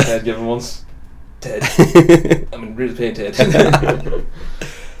that Ted gave him once. Ted. I'm in real pain, Ted.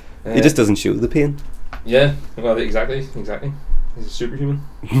 He just doesn't show the pain. Yeah, well, exactly. He's a superhuman.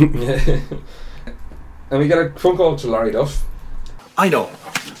 Yeah. And we get a phone call to Larry Duff. I know.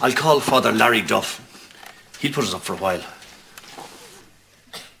 I'll call Father Larry Duff. He'll put us up for a while.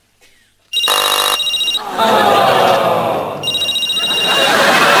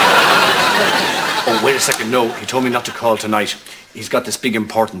 Oh, wait a second. No, he told me not to call tonight. He's got this big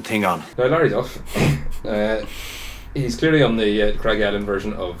important thing on. Now, Larry Duff, he's clearly on the Craig Island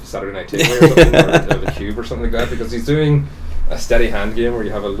version of Saturday Night Takeaway or something, or The Cube or something like that, because he's doing a steady hand game where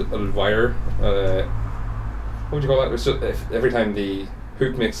you have a wire. What would you call that? It's just, every time the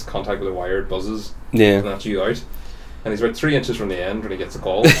hook makes contact with a wire, it buzzes, and that's you out. And he's about 3 inches from the end when he gets the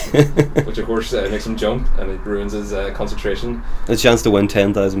call, which of course makes him jump, and it ruins his concentration. A chance to win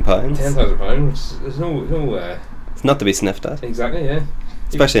 £10,000. £10,000, which is no. It's not to be sniffed at. Exactly, yeah.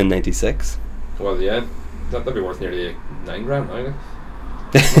 Especially in '96. Well, yeah, that'd be worth nearly £9,000 now.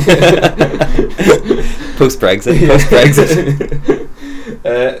 Post Brexit.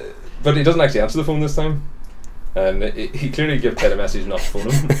 But he doesn't actually answer the phone this time, and he clearly gave Ted a message not to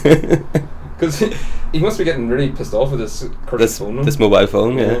phone him. Because he must be getting really pissed off with this phone. This mobile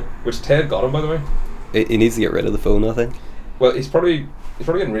phone, yeah. Which Ted got him, by the way. He needs to get rid of the phone, I think. Well, he's probably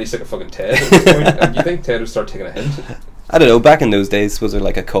getting really sick of fucking Ted at this point. And you think Ted would start taking a hint? I don't know, back in those days, was there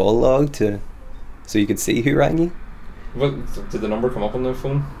like a call log so you could see who rang you? Well, did the number come up on the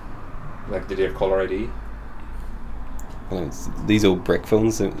phone? Like, did you have caller ID? Well, these old brick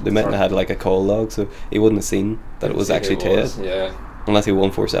phones, they mightn't have had like a call log, so he wouldn't have seen that it was actually Ted. Yeah. Unless he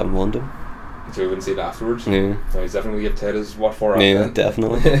 147 him. So we wouldn't see it afterwards. Yeah. So he's definitely give Ted his what for. Yeah,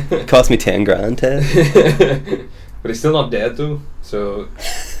 definitely. It cost me $10,000, Ted. But he's still not dead though. So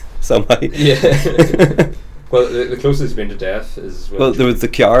somehow. Yeah. Well, the closest he's been to death is. Well, there was the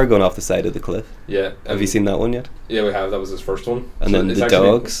car going off the side of the cliff. Yeah. Have you seen that one yet? Yeah, we have. That was his first one. And then the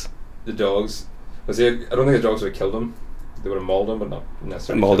dogs. The dogs. I don't think the dogs would have killed him. They would have mauled him, but not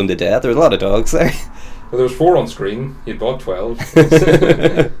necessarily. Mauled him to death. There was a lot of dogs there. Well, there was 4 on screen. He had bought 12.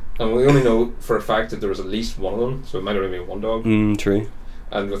 And we only know for a fact that there was at least one of them, so it might have only been one dog. True.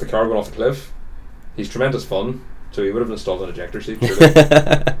 And with the car going off the cliff, he's tremendous fun, so he would have installed an ejector seat, surely.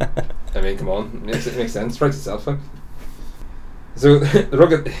 I mean, come on. It makes sense. Writes itself, like. So, the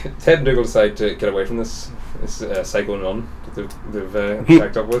rugged Ted and Dougal decide to get away from this psycho nun that they've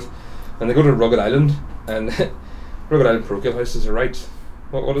checked up with. And they go to Rugged Island, and Rugged Island parochial house is a right.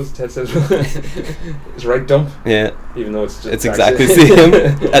 What does Ted say? It's right dump. Yeah. Even though it's exactly the same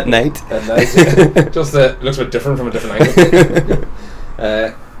at night. At night. Just it looks a bit different from a different angle.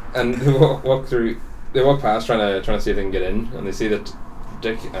 And they walk through. They walk past trying to see if they can get in, and they see that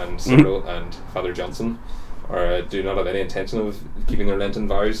Dick and Cyril and Father Johnson do not have any intention of keeping their Lenten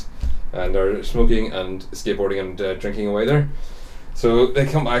vows, and are smoking and skateboarding and drinking away there. So they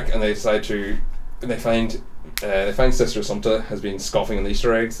come back and they decide to. They find Sister Assumpta has been scoffing on the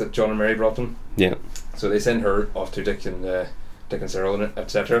Easter eggs that John and Mary brought them. Yeah. So they send her off to Dick and Cyril,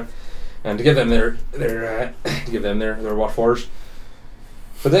 etc., and to give them their what fors.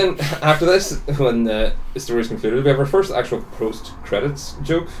 But then after this, when the story is concluded, we have our first actual post credits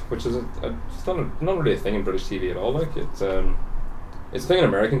joke, which is it's not really a thing in British TV at all. Like it's a thing in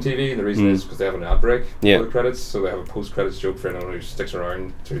American TV, and the reason is because they have an ad break for the credits, so they have a post credits joke for anyone who sticks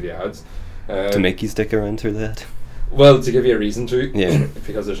around through the ads. To make you stick around through that? Well, to give you a reason to. Yeah.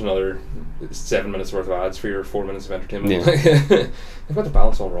 Because there's another 7 minutes worth of ads for your 4 minutes of entertainment. Yeah. They've got the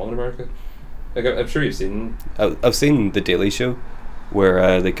balance all wrong in America. Like, I'm sure you've seen... I've seen The Daily Show,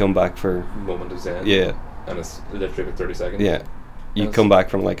 where they come back for... Moment of Zen. Yeah. And it's literally about 30 seconds. Yeah. You come back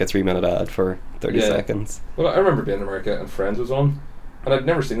from like a 3-minute ad for 30 seconds. Well, I remember being in America and Friends was on, and I'd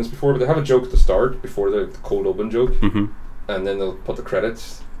never seen this before, but they have a joke at the start, before the cold open joke, and then they'll put the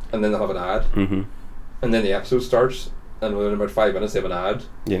credits, and then they'll have an ad, and then the episode starts, and within about 5 minutes they have an ad,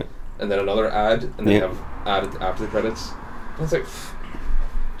 and then another ad, and then they have ad after the credits. And it's like,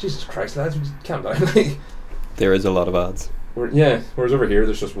 Jesus Christ, lads, calm down. There is a lot of ads. Whereas over here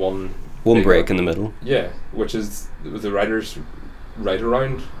there's just one break in the middle. Yeah, which is the writers write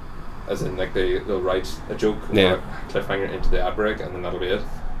around, as in like they'll write a joke or a cliffhanger into the ad break, and then that'll be it.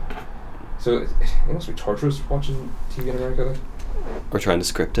 So it must be torturous watching TV in America. Like. Or trying to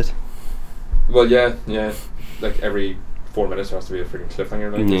script it. Well, yeah. Like every 4 minutes there has to be a freaking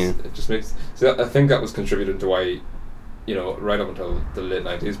cliffhanger. Like it just makes. So I think that was contributed to why, right up until the late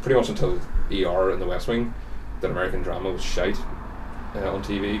 90s, pretty much until ER and The West Wing, that American drama was shite on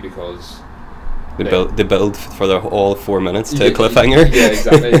TV because they build for their all 4 minutes to a cliffhanger. Yeah,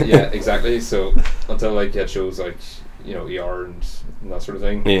 exactly. Yeah, exactly. So until like you had shows like ER and that sort of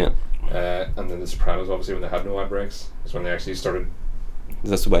thing. Yeah. And then The Sopranos, obviously, when they had no ad breaks, is when they actually started.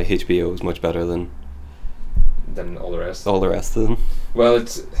 That's why HBO is much better than all the rest. All the rest of them. Well, I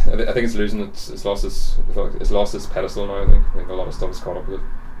think it's losing it's lost its pedestal now. I think a lot of stuff is caught up with it.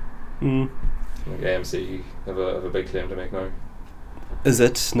 Like AMC have a big claim to make now. Is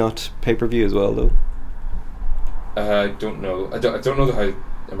it not pay-per-view as well, though? I don't know. I don't know how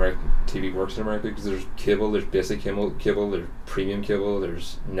American TV works in America, because there's cable, there's basic cable, there's premium cable,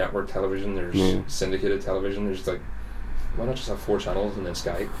 there's network television, there's syndicated television. There's like why not just have 4 channels and then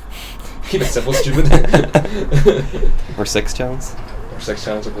Sky? Keep it simple, stupid. Or 6 channels. Or 6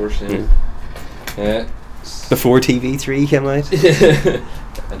 channels, of course. Yeah. Before TV3 came out.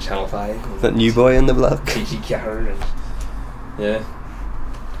 And Channel 5. That new boy in the block. Gigi Carr and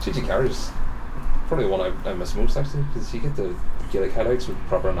Gigi Carr is probably the one I miss most, actually, because you get the Gaelic highlights with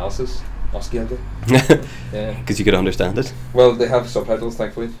proper analysis. Osciaga. Yeah. Because you could understand it. Well, they have subtitles,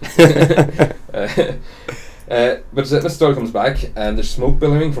 thankfully. But this story comes back, and there's smoke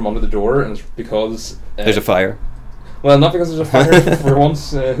billowing from under the door, and it's because there's a fire. Well, not because there's a fire for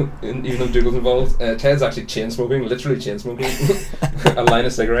once, even though Dougal's involved. Ted's actually literally chain smoking, a line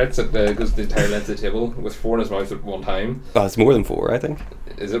of cigarettes that goes the entire length of the table with 4 in his mouth at one time. Oh, it's more than 4, I think.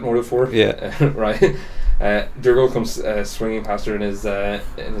 Is it more than 4? Yeah. Right. Dougal comes swinging past her in his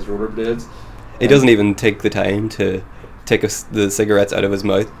rollerblades. He doesn't even take the time to take the cigarettes out of his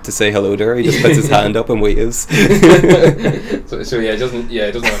mouth to say hello to her. He just puts his hand up and waves. so he doesn't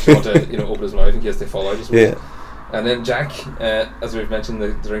actually want to open his mouth in case they fall out. Yeah. And then Jack, as we've mentioned,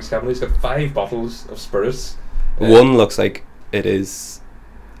 the drinks cabinet, he's got 5 bottles of spirits. One looks like it is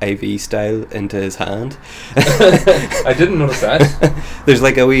IV style into his hand. I didn't notice that. There's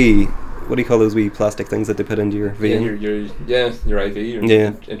like a wee, what do you call those wee plastic things that they put into your vein? Your IV, your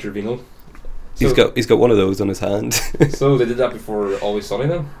intravenal. So he's got one of those on his hand. So they did that before Always Sunny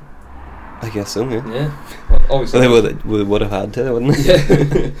then? I guess so, yeah. Yeah. Well, Always Sunny. Well, they would have had to, wouldn't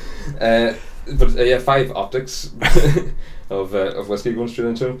they? Yeah. But 5 optics of whiskey going straight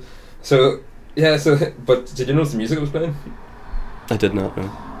into him. So but did you notice the music it was playing? I did not know.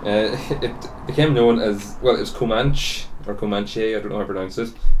 It became known as, well, it was Comanche or Comanche, I don't know how to pronounce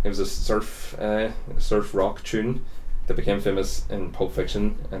it. It was a surf rock tune that became famous in Pulp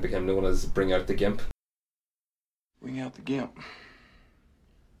Fiction and became known as Bring Out the Gimp. Bring out the Gimp. I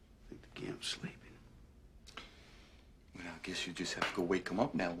think the Gimp's sleeping. Well, I guess you just have to go wake him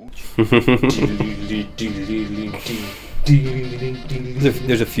up now, won't you?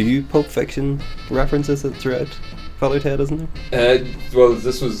 There's a few Pulp Fiction references throughout Father Ted, isn't there? Well,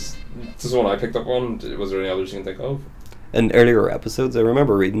 this is one I picked up on. Was there any others you can think of? In earlier episodes, I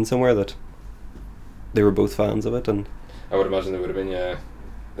remember reading somewhere that they were both fans of it, and I would imagine they would have been, yeah.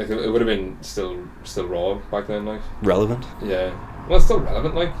 Like it would have been still raw back then, like relevant. Yeah, well, it's still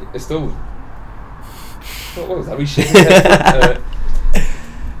relevant. Like it's still. What was that? We shaking head.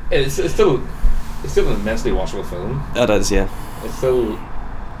 It's still an immensely watchable film. That is, yeah. It's still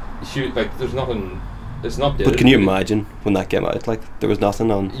huge. Like there's nothing. It's not. But can you imagine when that came out? Like there was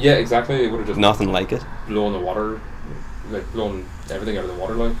nothing on. Yeah, exactly. It would have just nothing like it. Blown the water, like blown everything out of the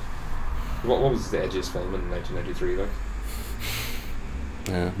water. Like what was the edgiest film in 1993? Like.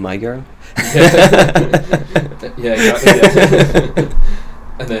 My Girl. Yeah, exactly. Yeah.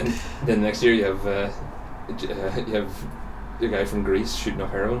 And then next year you have the guy from Greece shooting up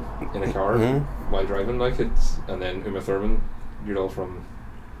heroin in a car while driving, like it, and then Uma Thurman. You're all from.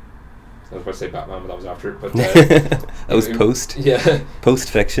 I was about to say Batman, but that was after it. But that was post. Yeah. Post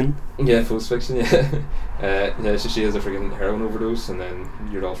fiction. Yeah, post fiction. Yeah. Yeah. She has a freaking heroin overdose, and then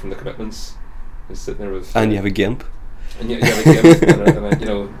you're all from The Commitments. Is sitting there with. And you have a gimp. And you have a gimp and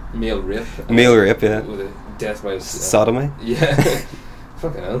a male rape. Male rape, yeah. With a death by sodomy. Yeah.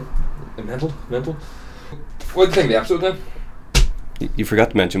 Fucking hell. Mental. What do you think of the episode then? You forgot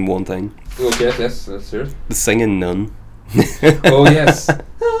to mention one thing. Okay, yes, let's hear it. The singing nun. Oh yes.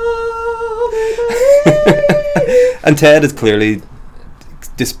 And Ted is clearly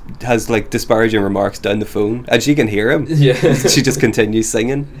has like disparaging remarks down the phone, and she can hear him. Yeah. She just continues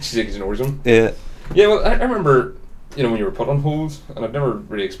singing. She ignores him. Yeah. Yeah, well, I remember, when you were put on hold, and I'd never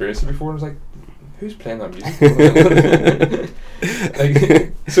really experienced it before. I was like, who's playing that music?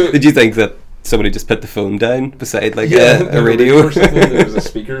 So did you think that somebody just put the phone down beside like a There radio? was a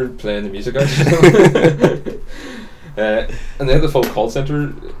speaker playing the music out. And they had the full call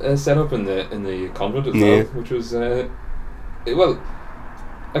center set up in the convent as well, which was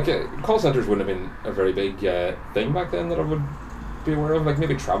call centers wouldn't have been a very big thing back then that I would be aware of. Like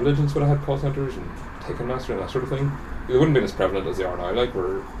maybe travel agents would have had call centers and Ticketmaster and that sort of thing. They wouldn't have been as prevalent as they are now. Like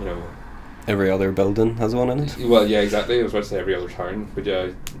where every other building has one in it. Well, yeah, exactly. I was about to say every other town, but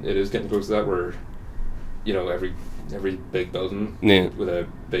yeah, it is getting close to that where every big building with a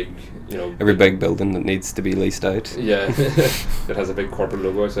big every big building that needs to be leased out. Yeah, that has a big corporate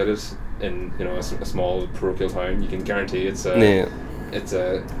logo outside it in a small parochial town. You can guarantee it's a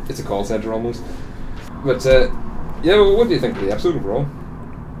call center almost. But well, what do you think of the episode overall?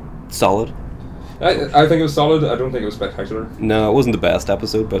 Solid. I think it was solid. I don't think it was spectacular. No, it wasn't the best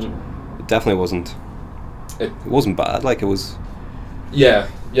episode, but it definitely wasn't. It wasn't bad. Like it was. Yeah.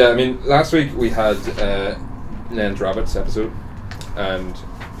 I mean, last week we had Len's Rabbits episode, and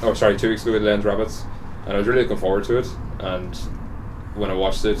 2 weeks ago we had Len's Rabbits, and I was really looking forward to it. And when I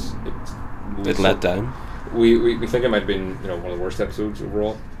watched it, it let down. We think it might have been one of the worst episodes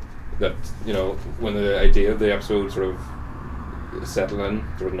overall. That when the idea of the episode sort of settled in,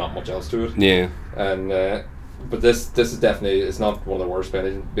 there was not much else to it. Yeah. And but this is definitely, it's not one of the worst by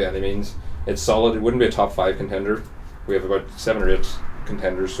any means. It's solid. It wouldn't be a top 5 contender. We have about 7 or 8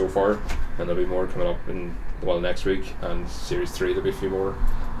 contenders so far, and there'll be more coming up in next week, and series 3 there'll be a few more,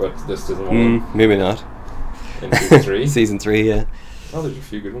 but this isn't one of them. Maybe not. In season 3. Season 3, yeah. Oh, there's a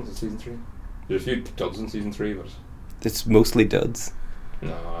few good ones in season 3. There's a few duds in season 3, but it's mostly duds.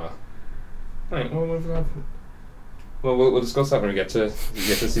 Nah. Right. Well, we'll discuss that when we get to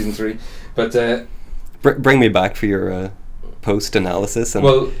season 3. But bring me back for your post analysis.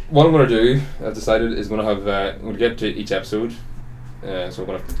 Well, what I'm going to do, I've decided, is going to have I'm going to get to each episode. So we're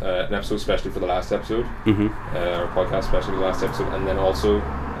going to have an episode especially for the last episode, our podcast especially for the last episode, and then also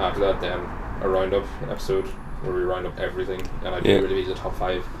after that, then a roundup episode where we round up everything, and I do reveal the top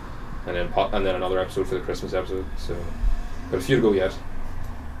 5, and then another episode for the Christmas episode. So, got a few to go yet,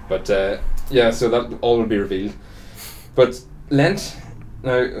 but so that all will be revealed. But Lent,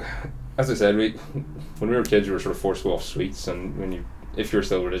 now, as I said, when we were kids, you were sort of forced to go off sweets, and if you're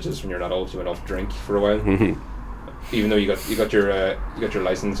still religious when you're an adult, you went off drink for a while. Even though you got your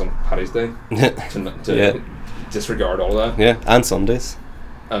license on Paddy's Day to disregard all that. Yeah, and Sundays.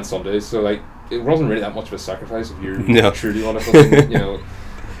 So like, it wasn't really that much of a sacrifice if you truly want to fucking,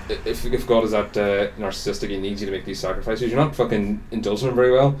 if God is that narcissistic, he needs you to make these sacrifices, you're not fucking indulging him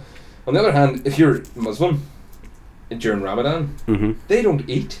very well. On the other hand, if you're Muslim during Ramadan, they don't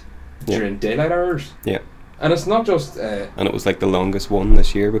eat during daylight hours. Yeah. And it's not just... and it was like the longest one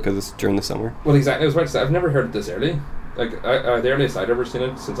this year because it's during the summer. Well, exactly. I was about to say, I've never heard it this early. Like, the earliest I'd ever seen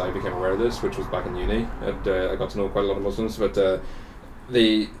it since I became aware of this, which was back in uni, and I got to know quite a lot of Muslims, but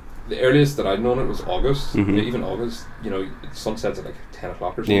the earliest that I'd known it was August. Even August, sunsets at like 10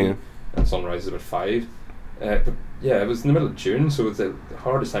 o'clock or something, and sunrise is about 5. But yeah, it was in the middle of June, so it's the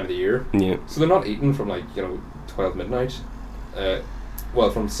hardest time of the year. Yeah. So they're not eating from 12 midnight.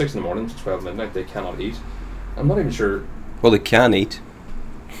 From 6 in the morning to 12 midnight, they cannot eat. I'm not even sure. Well, they can eat.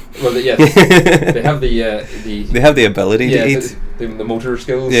 Well, yes, they have the they have the ability to eat. The motor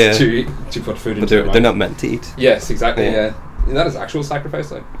skills to put food into their mouth. They're not meant to eat. Yes, exactly. Yeah, that is actual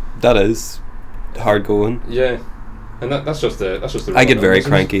sacrifice. Like that is hard going. Yeah, and that's just the. I get very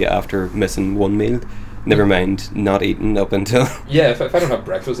cranky after missing one meal. Never mind not eating up until. Yeah, if I don't have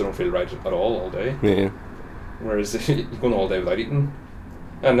breakfast, I don't feel right at all day. Yeah. Whereas if you go all day without eating,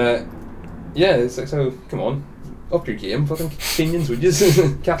 and it's like, so come on, up your game, fucking Kenyans, would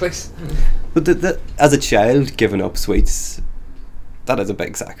you? Catholics. But as a child, giving up sweets, that is a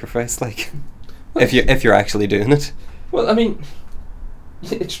big sacrifice. Like, if you're actually doing it. Well, I mean,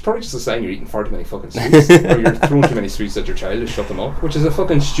 it's probably just a sign you're eating far too many fucking sweets, or you're throwing too many sweets at your child to shut them up, which is a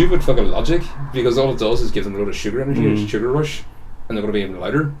fucking stupid fucking logic, because all it does is give them a load of sugar energy, a sugar rush, and they're going to be even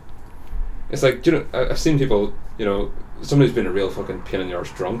louder. It's like, I've seen people, somebody's been a real fucking pain in the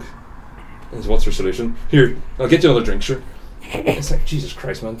arse drunk. And so what's their solution? Here, I'll get you another drink, sure. It's like, Jesus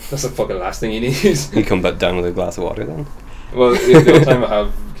Christ, man, that's the fucking last thing he needs. You come back down with a glass of water then? Well, the other time I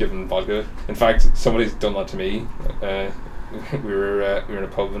have given vodka. In fact, somebody's done that to me. We were in a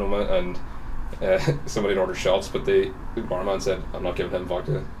pub in Oma, and somebody had ordered shots, but the barman said, I'm not giving him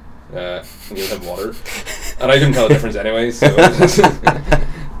vodka, I'm giving him water. And I couldn't tell the difference anyway, so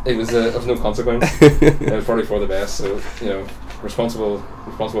it was of no consequence. It was probably for the best, so, responsible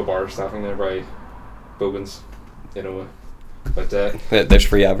bar staffing there by Bogans, but there's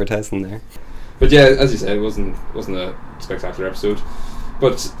free advertising there. But yeah, as you said, it wasn't a spectacular episode,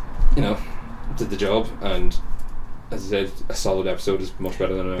 but did the job, and as I said, a solid episode is much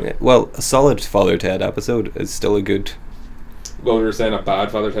better than a solid Father Ted episode is still a good. Well, we were saying a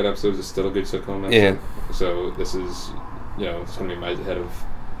bad Father Ted episode is still a good sitcom episode. Yeah. So this is it's going to be miles ahead of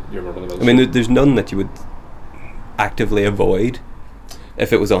your Run of the Mill. I mean, there's none that you would actively avoid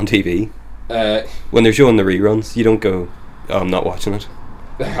if it was on TV. When they're showing the reruns, you don't go, oh, I'm not watching it.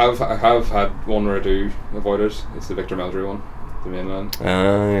 I have had one where I do avoid it. It's the Victor Meldrew one, the main man.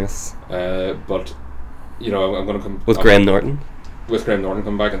 Ah, yes. But I'm going to come with Graham Norton. With Graham Norton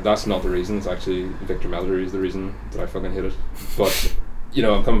come back, and that's not the reason. It's actually Victor Meldrew is the reason that I fucking hate it. But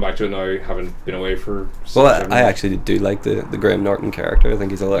I'm coming back to it now, having been away for. Well, I actually do like the Graham Norton character. I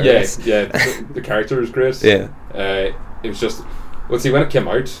think he's hilarious. Yeah. The character is great. Yeah. It was just, see, when it came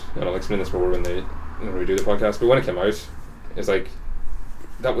out, and I'll explain this more when we do the podcast. But when it came out, it's like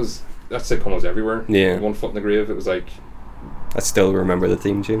that sitcom was everywhere. Yeah. One foot in the grave. It was like. I still remember the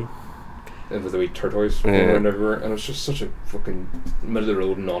theme tune. with the wee tortoise going around everywhere, and it was just such a fucking middle of the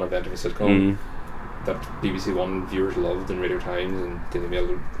road non-event of a sitcom that BBC One viewers loved, and Radio Times and Daily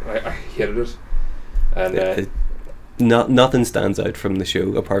Mail. I hated it, and nothing stands out from the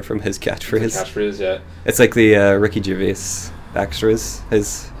show apart from his catchphrase. Yeah. It's like the Ricky Gervais extras.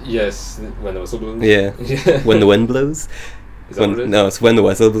 His when the whistle blows. Yeah, when the wind blows. Is that what it is? No, it's when the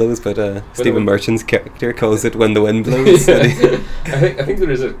whistle blows, but Stephen Merchant's character calls it when the wind blows. I think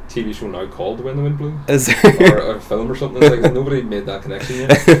there is a TV show now called When the Wind Blew. Is there? Or a film or something. Like, nobody made that connection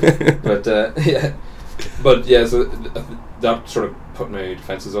yet. But so that sort of put my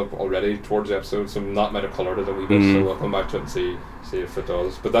defences up already towards the episode, so Matt might have coloured it a wee bit, so I'll come back to it and see if it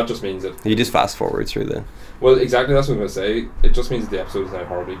does. But that just means that... You just fast forward through the... Well, exactly, that's what I'm going to say. It just means that the episode is now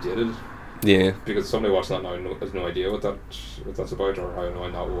horribly dated. Yeah. Because somebody watching that now has no idea what that's about, or how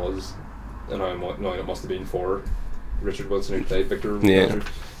annoying that was, and how annoying it must have been for Richard Wilson, who played Victor. Yeah.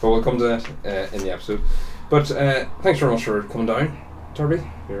 But we'll come to that in the episode. But thanks very much for coming down, Turby.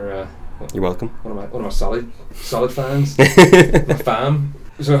 You're welcome. One of my solid fans. My fam.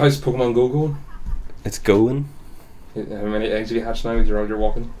 So how's Pokemon Go going? It's going. How many eggs have you hatched now with your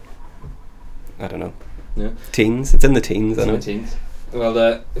walking? I don't know. Yeah. Teens. It's in the teens. It's in the teens. Well,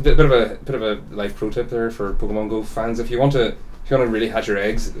 a bit of a life pro tip there for Pokemon Go fans. If you want to really hatch your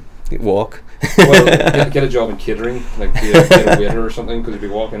eggs, walk. Well, get a job in catering, like be a waiter or something, because you'll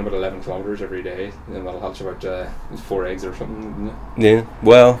be walking about 11 kilometres every day, and that'll hatch about 4 eggs or something. Yeah.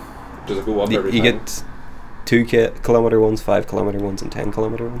 Well. Does it go up every you time? Get 2 kilometre ones, 5 kilometre ones, and 10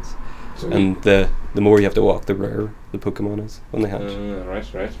 kilometre ones. So and the more you have to walk, the rarer the Pokemon is when they hatch.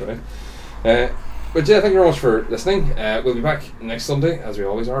 Right. But yeah, thank you very much for listening. We'll be back next Sunday, as we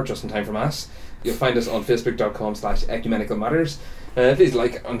always are, just in time for Mass. You'll find us on facebook.com/Ecumenical Matters. Please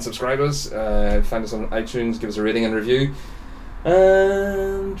like and subscribe us. Find us on iTunes, give us a rating and review.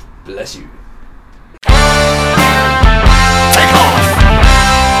 And bless you.